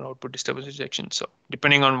rejection or output disturbance rejection. So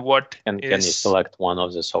depending on what can you select one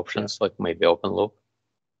of these options, like maybe open loop?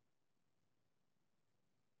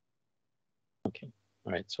 Okay,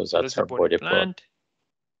 all right. So that's our body plot.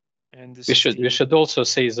 And this we should also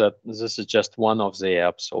say that this is just one of the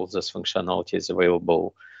apps. All this functionality is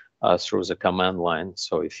available through the command line.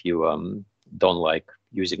 So if you don't like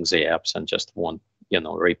using the apps and just want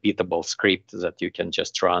repeatable script that you can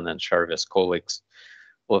just run and share with colleagues,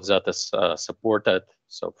 all of that is supported.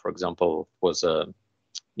 So for example, was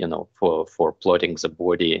for plotting the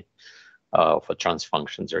body for trans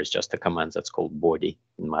functions, there is just a command that's called body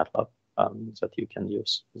in MATLAB. That you can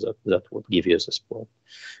use. That would give you this plot.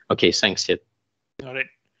 Okay, thanks, Sid. All right,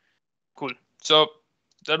 cool. So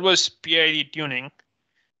that was PID tuning.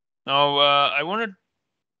 Now I want to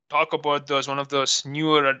talk about one of those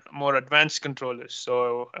newer, more advanced controllers.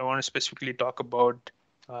 So I want to specifically talk about.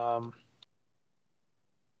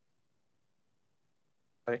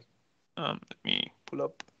 Let me pull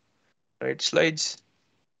up right slides.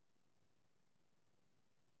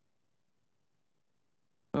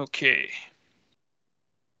 Okay.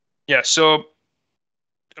 Yeah, so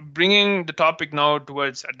bringing the topic now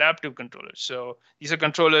towards adaptive controllers. So these are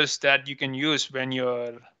controllers that you can use when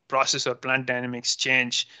your process or plant dynamics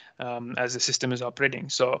change as the system is operating.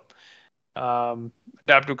 So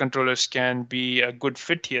adaptive controllers can be a good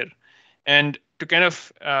fit here. And to kind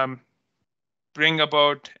of bring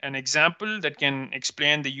about an example that can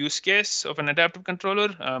explain the use case of an adaptive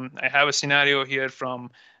controller, I have a scenario here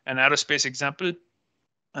from an aerospace example,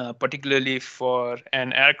 particularly for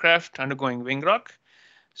an aircraft undergoing wing rock.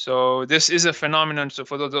 So this is a phenomenon. So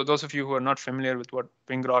for those of you who are not familiar with what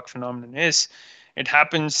wing rock phenomenon is, it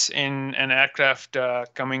happens in an aircraft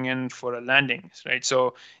coming in for a landing, right?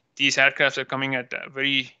 So these aircrafts are coming at a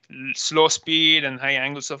very slow speed and high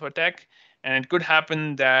angles of attack. And it could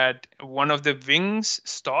happen that one of the wings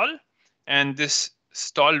stall, and this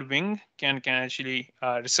stalled wing can actually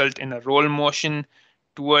result in a roll motion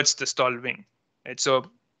towards the stalled wing, right? So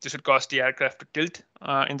this would cause the aircraft to tilt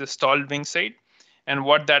in the stalled wing side. And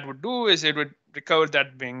what that would do is it would recover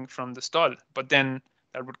that wing from the stall, but then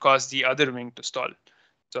that would cause the other wing to stall.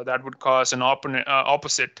 So that would cause an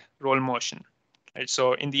opposite roll motion, right?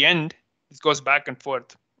 So in the end, it goes back and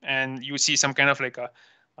forth, and you see some kind of like a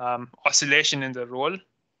oscillation in the roll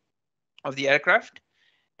of the aircraft.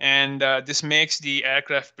 And this makes the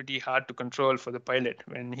aircraft pretty hard to control for the pilot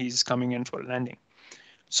when he's coming in for landing.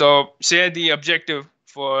 So say the objective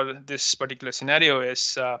for this particular scenario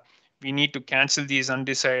is we need to cancel these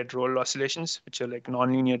undesired roll oscillations, which are like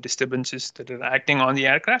nonlinear disturbances that are acting on the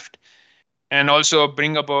aircraft, and also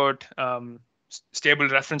bring about stable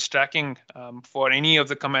reference tracking for any of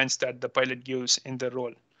the commands that the pilot gives in the roll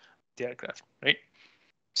of the aircraft, right?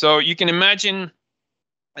 So you can imagine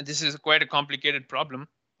this is quite a complicated problem.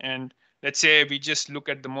 And let's say we just look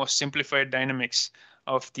at the most simplified dynamics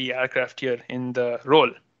of the aircraft here in the roll,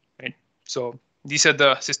 right? So these are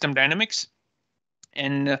the system dynamics.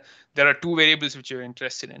 And there are two variables which you're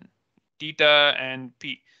interested in, theta and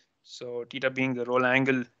p. So theta being the roll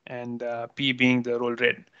angle and p being the roll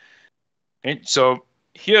rate. Right? So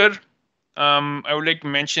here, I would like to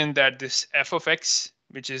mention that this f of x,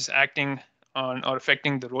 which is acting on or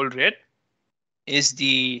affecting the roll rate, is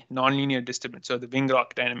the nonlinear disturbance, or the wing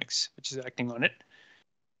rock dynamics, which is acting on it.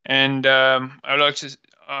 And I would like to,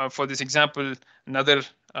 for this example, another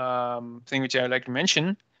thing which I would like to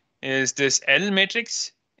mention is this L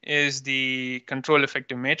matrix is the control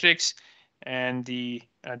effective matrix, and the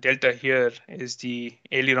delta here is the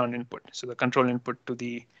aileron input, so the control input to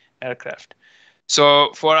the aircraft.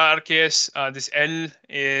 So for our case, this L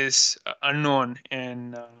is unknown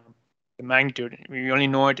in the magnitude. We only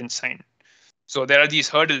know it in sign. So there are these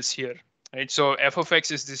hurdles here, right? So f of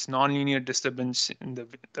x is this nonlinear disturbance in the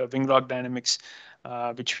wing rock dynamics,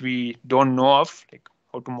 which we don't know of, like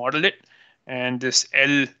how to model it. And this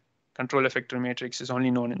L control effector matrix is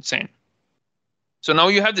only known in sign. So now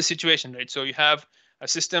you have the situation, right? So you have a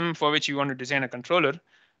system for which you want to design a controller,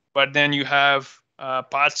 but then you have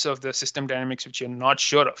parts of the system dynamics which you're not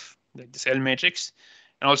sure of, like this L matrix.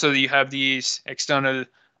 And also you have these external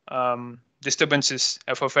disturbances,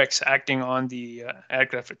 f of x, acting on the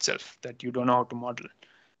aircraft itself that you don't know how to model.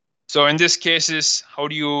 So in this cases, how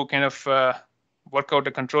do you kind of work out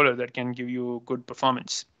a controller that can give you good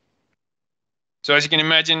performance? So as you can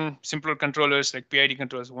imagine, simpler controllers like PID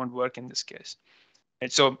controllers won't work in this case.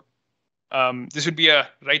 And so this would be a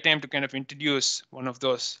right time to kind of introduce one of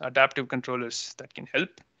those adaptive controllers that can help.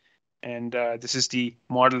 And this is the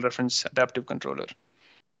model reference adaptive controller.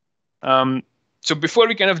 So before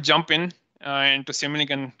we kind of jump in into Simulink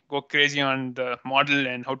and go crazy on the model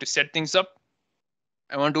and how to set things up,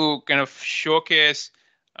 I want to kind of showcase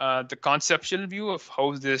the conceptual view of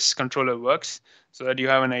how this controller works so that you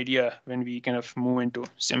have an idea when we kind of move into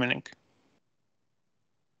Simulink.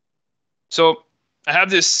 So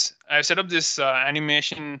I've set up this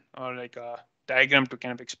animation or like a diagram to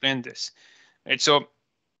kind of explain this. Right. So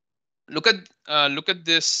look at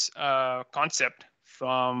this concept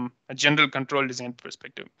from a general control design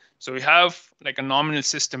perspective. So we have like a nominal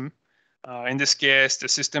system. In this case, the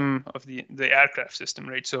system of the aircraft system,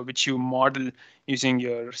 right? So which you model using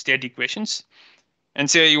your state equations, and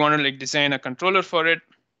say you want to like design a controller for it.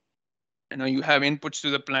 You have inputs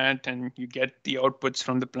to the plant, and you get the outputs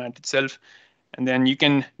from the plant itself, and then you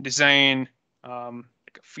can design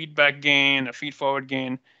like a feedback gain, a feed forward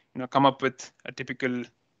gain. Come up with a typical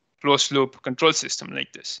closed loop control system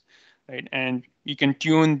like this, right? And you can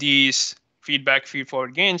tune these feedback feed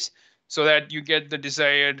forward gains so that you get the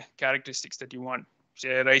desired characteristics that you want,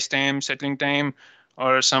 say rise time, settling time,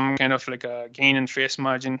 or some kind of like a gain and phase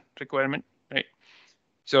margin requirement, right?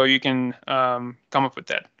 So you can come up with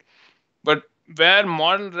that. But where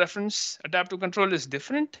model reference adaptive control is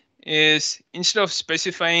different is instead of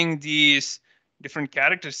specifying these different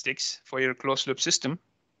characteristics for your closed loop system,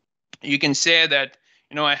 you can say that,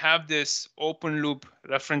 I have this open loop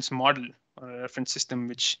reference model or a reference system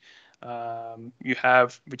which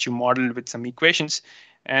which you modeled with some equations,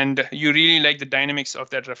 and you really like the dynamics of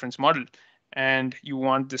that reference model, and you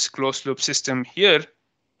want this closed loop system here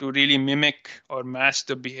to really mimic or match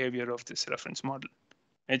the behavior of this reference model.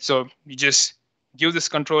 Right? So you just give this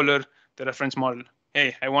controller the reference model.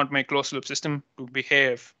 Hey, I want my closed loop system to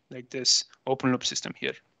behave like this open loop system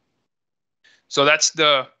here. So that's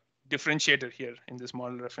the differentiator here in this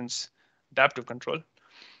model reference adaptive control.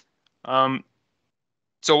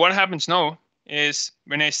 So what happens now is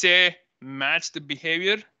when I say match the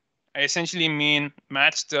behavior, I essentially mean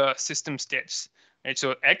match the system states. Right?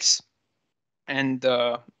 So X and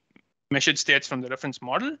the measured states from the reference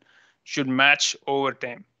model should match over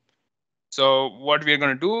time. So what we're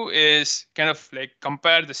going to do is kind of like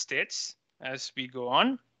compare the states as we go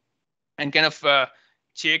on and kind of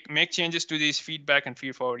make changes to these feedback and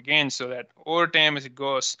feed forward gains so that over time as it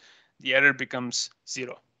goes, the error becomes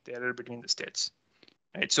zero, the error between the states.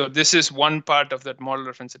 Right? So this is one part of that model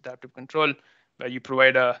reference adaptive control where you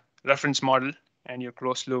provide a reference model and your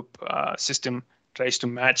closed loop system tries to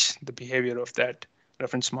match the behavior of that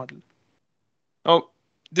reference model. Now,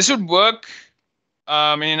 this would work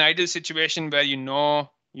in an ideal situation where you know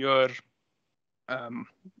your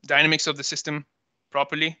dynamics of the system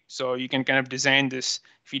properly. So you can kind of design this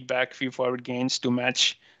feedback feed forward gains to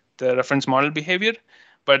match the reference model behavior.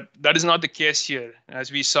 But that is not the case here.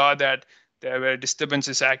 As we saw that there were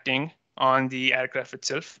disturbances acting on the aircraft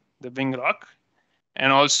itself, the wing rock,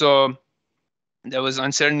 and also there was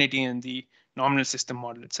uncertainty in the nominal system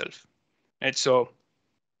model itself. Right? So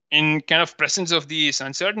in kind of presence of these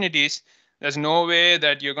uncertainties, there's no way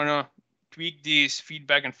that you're going to tweak these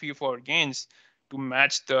feedback and feed forward gains to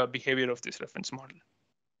match the behavior of this reference model.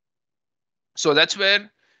 So that's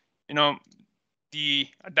where, the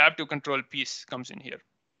adaptive control piece comes in here.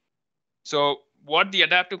 So what the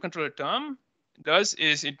adaptive control term does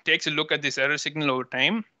is it takes a look at this error signal over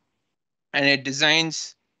time, and it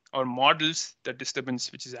designs or models the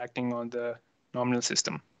disturbance which is acting on the nominal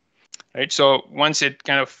system. Right. So once it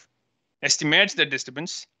kind of estimates the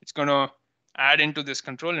disturbance, it's going to add into this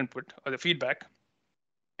control input or the feedback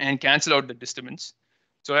and cancel out the disturbance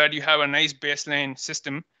so that you have a nice baseline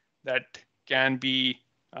system that can be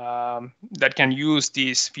that can use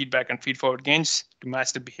these feedback and feed-forward gains to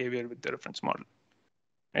match the behavior with the reference model.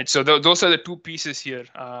 Right, so those are the two pieces here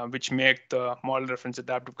which make the model reference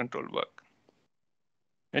adaptive control work.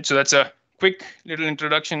 Right, so that's a quick little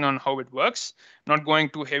introduction on how it works. Not going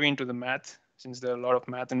too heavy into the math, since there are a lot of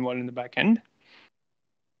math involved in the back end.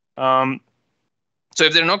 So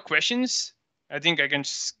if there are no questions, I think I can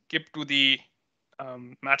skip to the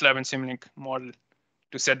MATLAB and Simulink model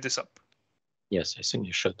to set this up. Yes, I think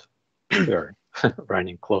you should. We're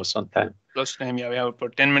running close on time. Close to time, yeah, we have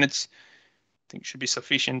about 10 minutes. I think it should be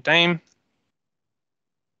sufficient time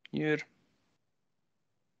here.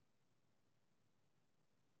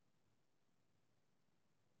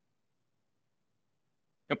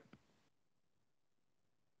 Yep.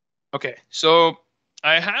 Okay, so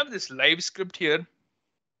I have this live script here.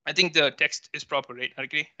 I think the text is proper, right,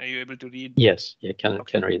 Arkadiy? Are you able to read? Yes, you can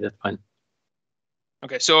read it fine.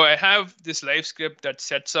 Okay, so I have this live script that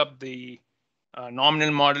sets up the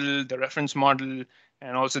nominal model, the reference model,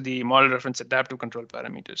 and also the model reference adaptive control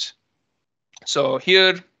parameters. So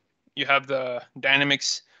here you have the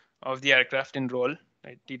dynamics of the aircraft in roll,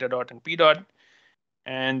 right, theta dot and p dot.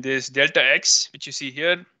 And this delta x, which you see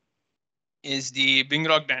here, is the wing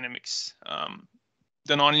rock dynamics,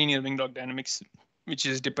 the nonlinear wing rock dynamics, which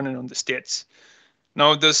is dependent on the states.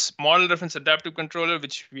 Now, this model reference adaptive controller,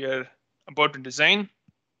 which we are about to design,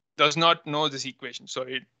 does not know this equation. So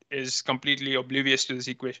it is completely oblivious to this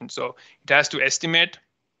equation. So it has to estimate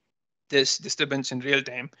this disturbance in real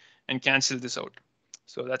time and cancel this out.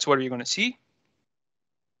 So that's what we're going to see.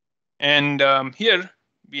 And here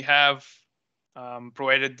we have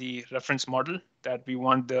provided the reference model that we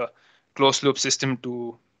want the closed loop system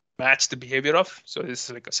to match the behavior of. So this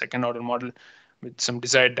is like a second order model with some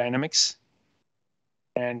desired dynamics.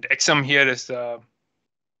 And XM here is the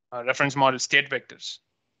reference model state vectors.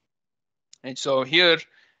 And so here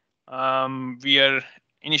we are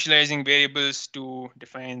initializing variables to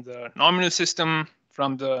define the nominal system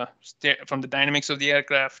from the dynamics of the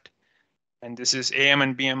aircraft. And this is AM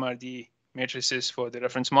and BM are the matrices for the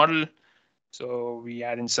reference model. So we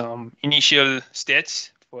add in some initial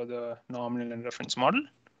states for the nominal and reference model.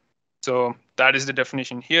 So that is the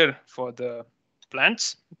definition here for the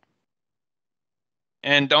plants.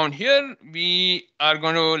 And down here, we are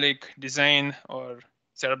going to like design or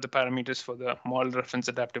set up the parameters for the model reference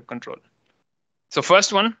adaptive control. So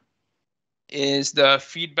first one is the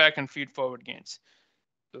feedback and feed forward gains.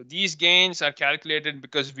 So these gains are calculated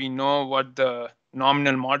because we know what the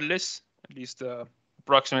nominal model is, at least the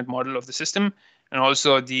approximate model of the system, and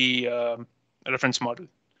also the reference model.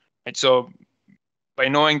 Right? So by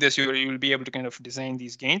knowing this, you will be able to kind of design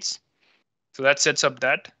these gains. So that sets up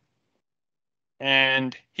that.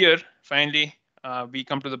 And here, finally, we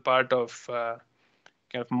come to the part of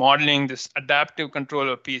kind of modeling this adaptive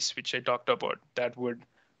controller piece, which I talked about, that would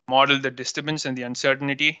model the disturbance and the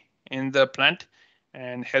uncertainty in the plant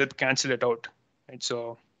and help cancel it out. Right?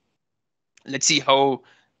 So let's see how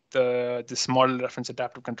this model reference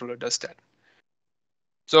adaptive controller does that.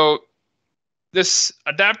 So this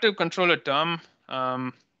adaptive controller term,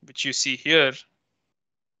 which you see here,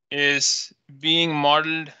 is being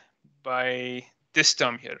modeled by this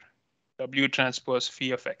term here, W transpose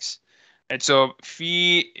phi of x. And so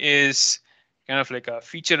phi is kind of like a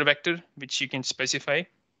feature vector, which you can specify.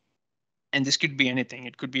 And this could be anything.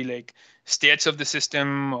 It could be like states of the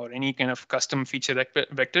system or any kind of custom feature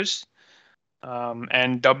vectors.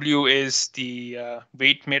 And W is the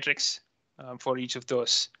weight matrix for each of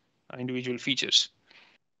those individual features,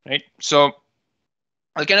 right? So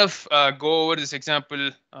I'll kind of go over this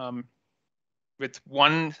example with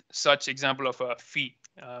one such example of a phi.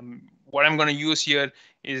 What I'm going to use here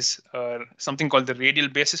is something called the radial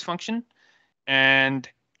basis function. And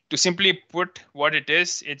to simply put what it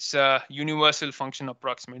is, it's a universal function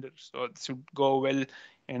approximator. So this would go well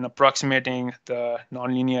in approximating the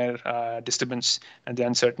nonlinear disturbance and the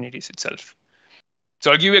uncertainties itself.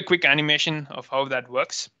 So I'll give you a quick animation of how that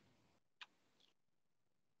works.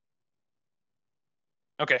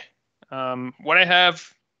 Okay, what I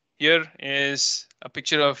have here is a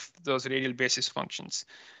picture of those radial basis functions.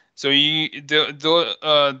 So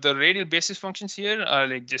the radial basis functions here are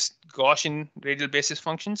like just Gaussian radial basis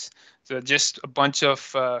functions. So just a bunch of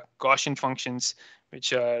Gaussian functions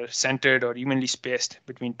which are centered or evenly spaced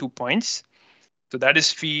between 2 points. So that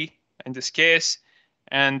is phi in this case,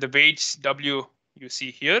 and the weights W you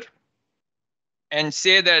see here. And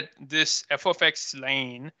say that this f of x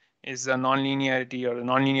line is a nonlinearity or a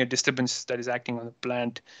nonlinear disturbance that is acting on the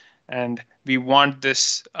plant. And we want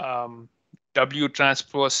this W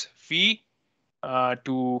transpose phi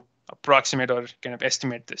to approximate or kind of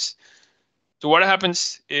estimate this. So what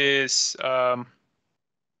happens is,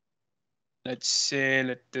 let's say,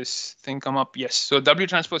 let this thing come up. Yes. So W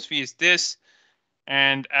transpose phi is this.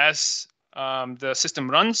 And as the system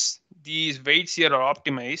runs, these weights here are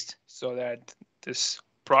optimized so that this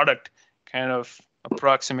product kind of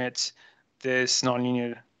approximates this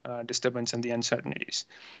nonlinear disturbance and the uncertainties.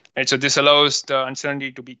 Right, so this allows the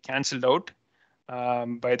uncertainty to be canceled out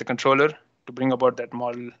by the controller to bring about that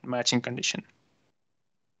model matching condition.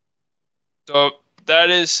 So that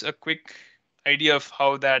is a quick idea of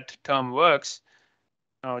how that term works.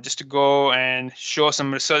 Now, just to go and show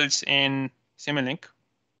some results in Simulink.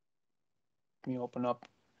 Let me open up.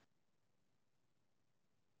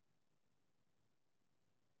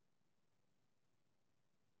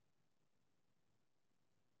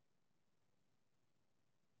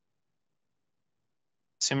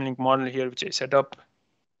 Simulink model here, which I set up.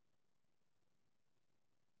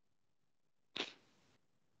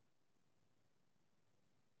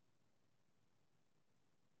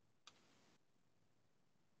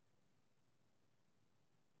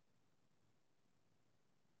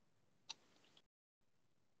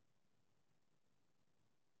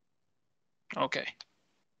 Okay.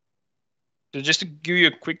 So just to give you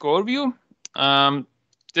a quick overview,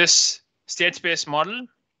 this state space model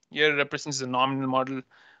here represents the nominal model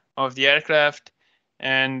of the aircraft.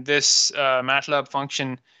 And this MATLAB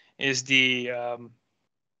function is the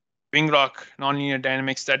wing rock nonlinear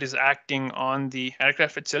dynamics that is acting on the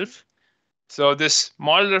aircraft itself. So this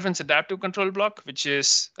model reference adaptive control block, which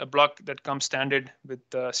is a block that comes standard with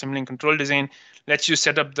the Simulink Control Design, lets you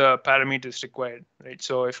set up the parameters required, right?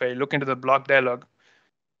 So if I look into the block dialog,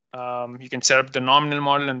 you can set up the nominal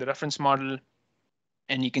model and the reference model,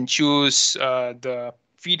 and you can choose the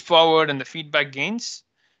feed forward and the feedback gains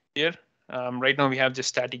here. Right now we have just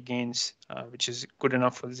static gains, which is good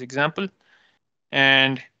enough for this example.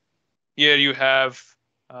 And here you have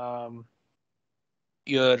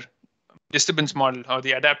your disturbance model or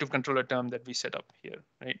the adaptive controller term that we set up here,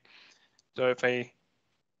 right? So if I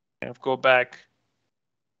kind of go back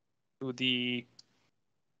to the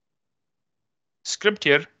script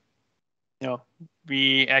here,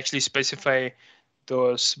 we actually specify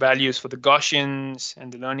those values for the Gaussians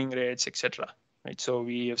and the learning rates, etc. Right? So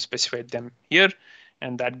we have specified them here,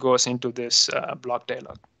 and that goes into this block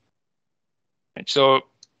dialog. Right? So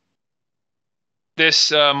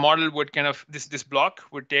this model would kind of, this block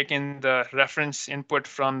would take in the reference input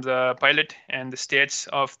from the pilot and the states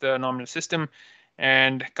of the nominal system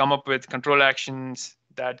and come up with control actions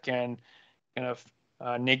that can kind of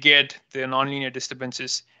negate the nonlinear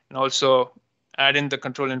disturbances and also add in the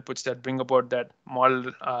control inputs that bring about that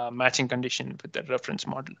model matching condition with that reference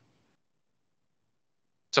model.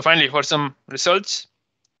 So finally, for some results,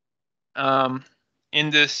 in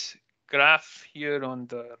this graph here on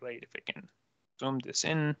the right, if I can zoom this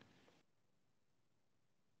in.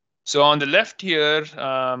 So on the left here,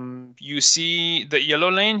 you see the yellow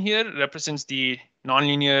line here represents the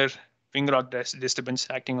nonlinear wing rock disturbance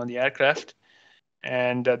acting on the aircraft.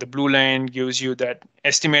 And the blue line gives you that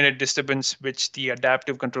estimated disturbance, which the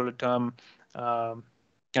adaptive controller term kind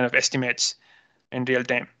of estimates in real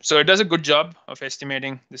time. So it does a good job of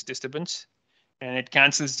estimating this disturbance, and it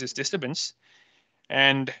cancels this disturbance.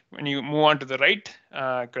 And when you move on to the right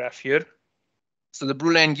graph here, so the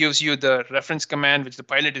blue line gives you the reference command, which the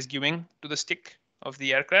pilot is giving to the stick of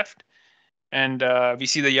the aircraft. And we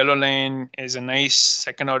see the yellow line is a nice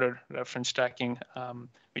second order reference tracking,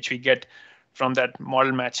 which we get from that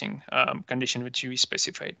model matching condition which we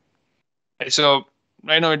specified. So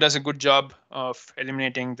right now it does a good job of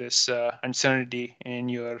eliminating this uncertainty in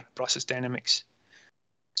your process dynamics.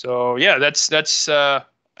 So yeah, that's a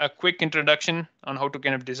quick introduction on how to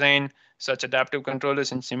kind of design such adaptive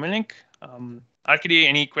controllers in Simulink. Arkadiy,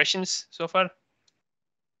 any questions so far?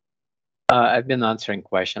 I've been answering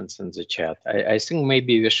questions in the chat. I think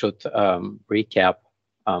maybe we should recap.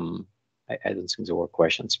 I don't think there were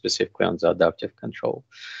questions specifically on the adaptive control.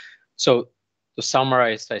 So to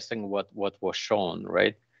summarize, I think what was shown,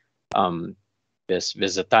 right? With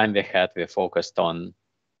the time we had, we focused on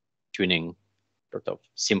tuning sort of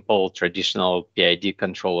simple traditional PID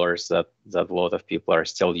controllers that a lot of people are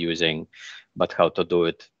still using, but how to do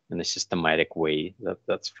it in a systematic way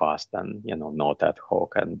that's fast and not ad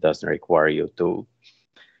hoc and doesn't require you to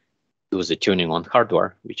do the tuning on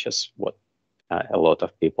hardware, which is what a lot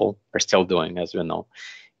of people are still doing, as we know.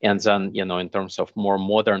 And then in terms of more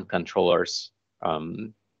modern controllers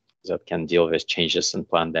that can deal with changes in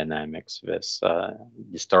plant dynamics, with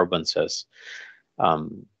disturbances,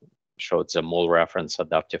 showed the mole reference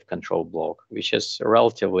adaptive control block, which is a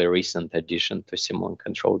relatively recent addition to Simulink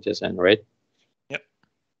Control Design, right? Yep.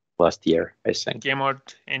 last year, I think. Came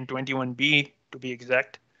out in 21B to be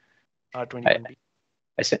exact. 21B.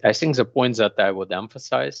 I think the point that I would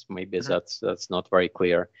emphasize, maybe that's not very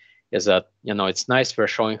clear, is that it's nice we're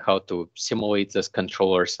showing how to simulate these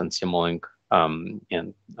controllers and Simulink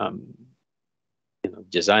and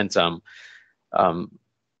design them.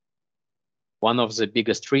 One of the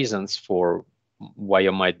biggest reasons for why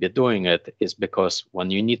you might be doing it is because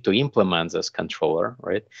when you need to implement this controller,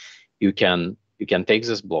 right, you can take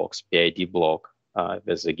this blocks, PID block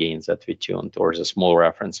with the gains that we tuned, or the small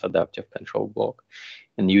reference adaptive control block,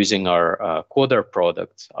 and using our coder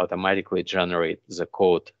products automatically generate the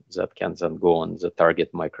code that can then go on the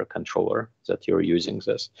target microcontroller that you're using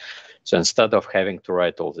this. So instead of having to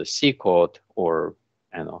write all the C code or,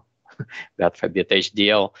 God forbid,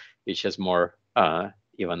 HDL, which is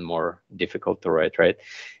even more difficult to write, right?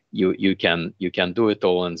 You can do it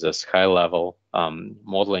all in this high-level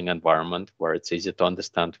modeling environment where it's easy to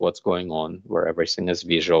understand what's going on, where everything is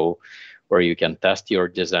visual, where you can test your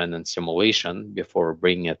design and simulation before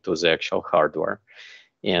bringing it to the actual hardware.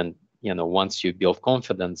 And once you build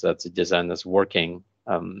confidence that the design is working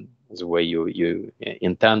the way you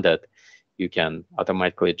intended, you can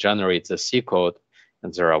automatically generate the C code,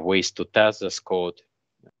 and there are ways to test this code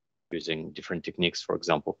using different techniques, for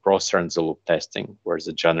example, cross-the-loop testing, where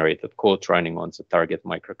the generated code running on the target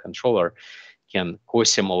microcontroller can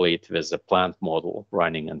co-simulate with the plant model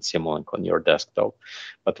running in Simulink on your desktop.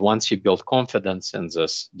 But once you build confidence in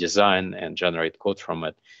this design and generate code from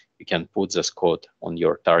it, you can put this code on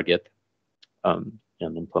your target and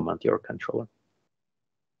implement your controller.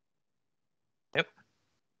 Yep.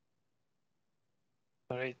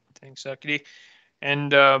 All right. Thanks, Arkadiy.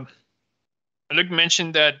 And I'd like to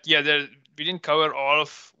mention that, we didn't cover all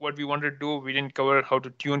of what we wanted to do. We didn't cover how to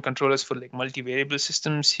tune controllers for like multi-variable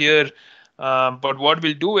systems here. But what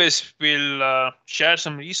we'll do is we'll share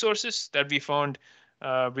some resources that we found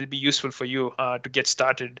will be useful for you to get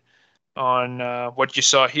started on what you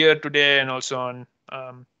saw here today, and also on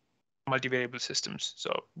multivariable systems.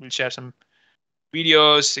 So we'll share some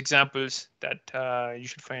videos, examples that you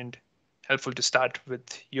should find helpful to start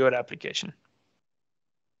with your application.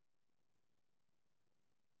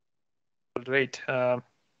 Great. Yep.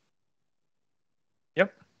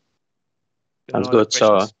 Sounds good.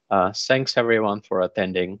 So thanks everyone for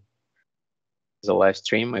attending the live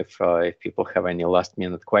stream. If people have any last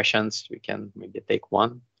minute questions, we can maybe take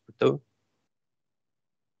one or two.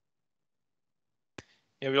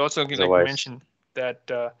 Yeah, we also like to mention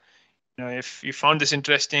that if you found this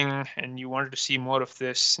interesting and you wanted to see more of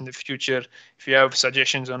this in the future, if you have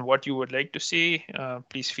suggestions on what you would like to see,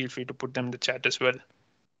 please feel free to put them in the chat as well.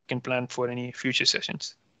 You can plan for any future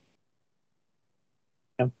sessions.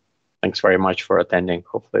 Yeah. Thanks very much for attending.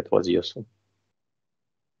 Hopefully it was useful.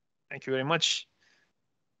 Thank you very much.